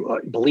 to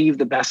believe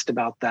the best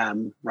about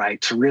them, right?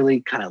 To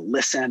really kind of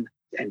listen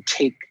and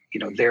take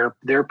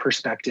their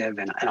perspective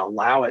and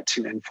allow it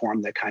to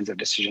inform the kinds of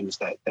decisions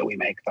that we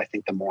make, I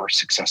think the more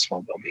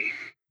successful they'll be.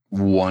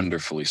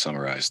 Wonderfully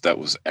summarized. That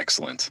was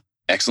excellent.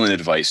 Excellent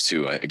advice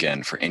too.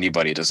 Again, for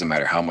anybody, it doesn't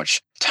matter how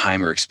much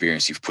time or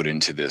experience you've put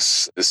into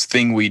this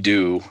thing we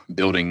do,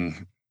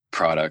 building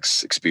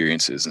products,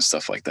 experiences and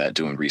stuff like that,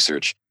 doing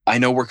research. I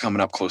know we're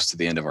coming up close to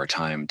the end of our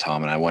time,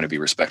 Tom, and I want to be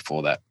respectful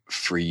of that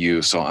for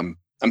you. So I'm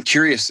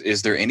curious,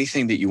 is there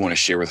anything that you want to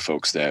share with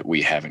folks that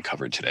we haven't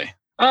covered today?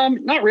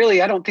 Not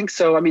really. I don't think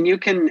so. I mean, you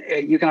can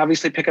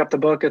obviously pick up the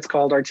book. It's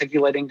called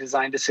Articulating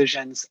Design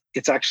Decisions.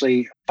 It's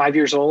actually 5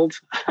 years old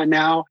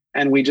now,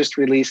 and we just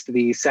released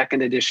the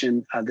second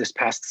edition this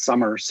past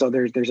summer. So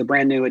there's a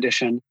brand new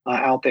edition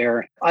out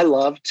there. I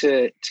love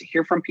to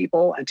hear from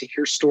people and to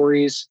hear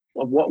stories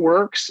of what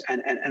works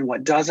and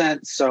what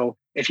doesn't. So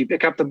if you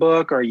pick up the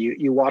book or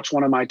you watch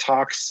one of my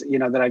talks,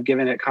 that I've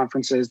given at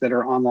conferences that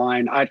are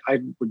online, I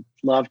would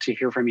love to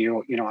hear from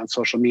you, on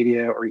social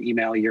media or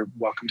email. You're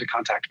welcome to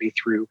contact me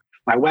through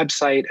my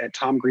website at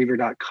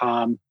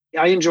tomgriever.com.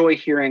 I enjoy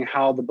hearing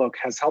how the book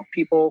has helped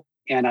people,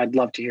 and I'd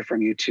love to hear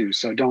from you too.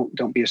 So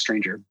don't be a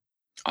stranger.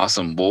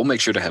 Awesome. We'll make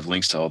sure to have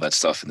links to all that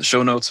stuff in the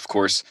show notes, of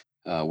course.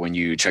 When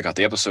you check out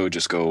the episode,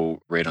 just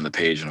go right on the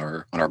page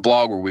on our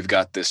blog where we've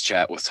got this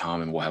chat with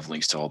Tom, and we'll have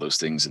links to all those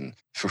things. And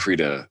feel free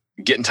to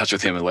get in touch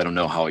with him and let him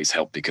know how he's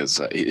helped,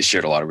 because he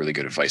shared a lot of really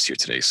good advice here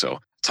today. So,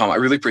 Tom, I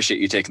really appreciate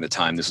you taking the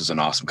time. This was an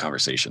awesome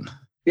conversation.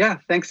 Yeah,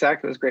 thanks, Zach.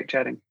 It was great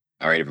chatting.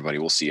 All right, everybody.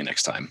 We'll see you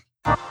next time.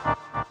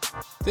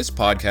 This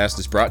podcast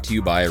is brought to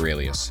you by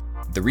Aurelius,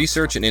 the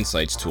research and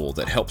insights tool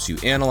that helps you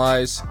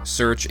analyze,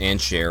 search,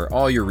 and share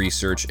all your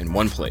research in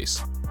one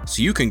place,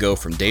 so you can go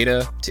from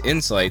data to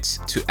insights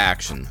to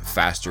action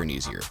faster and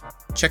easier.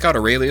 Check out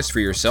Aurelius for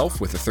yourself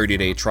with a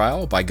 30-day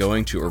trial by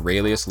going to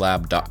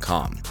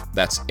aureliuslab.com.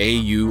 That's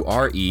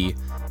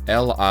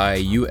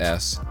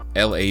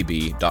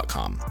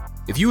AURELIUSLAB.com.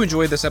 If you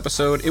enjoyed this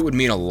episode, it would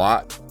mean a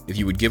lot if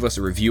you would give us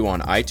a review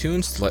on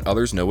iTunes to let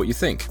others know what you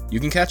think. You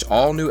can catch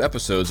all new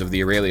episodes of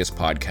the Aurelius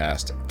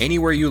podcast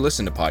anywhere you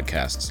listen to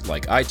podcasts,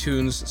 like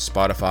iTunes,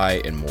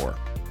 Spotify, and more.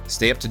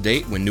 Stay up to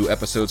date when new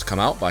episodes come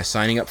out by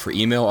signing up for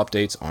email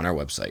updates on our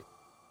website.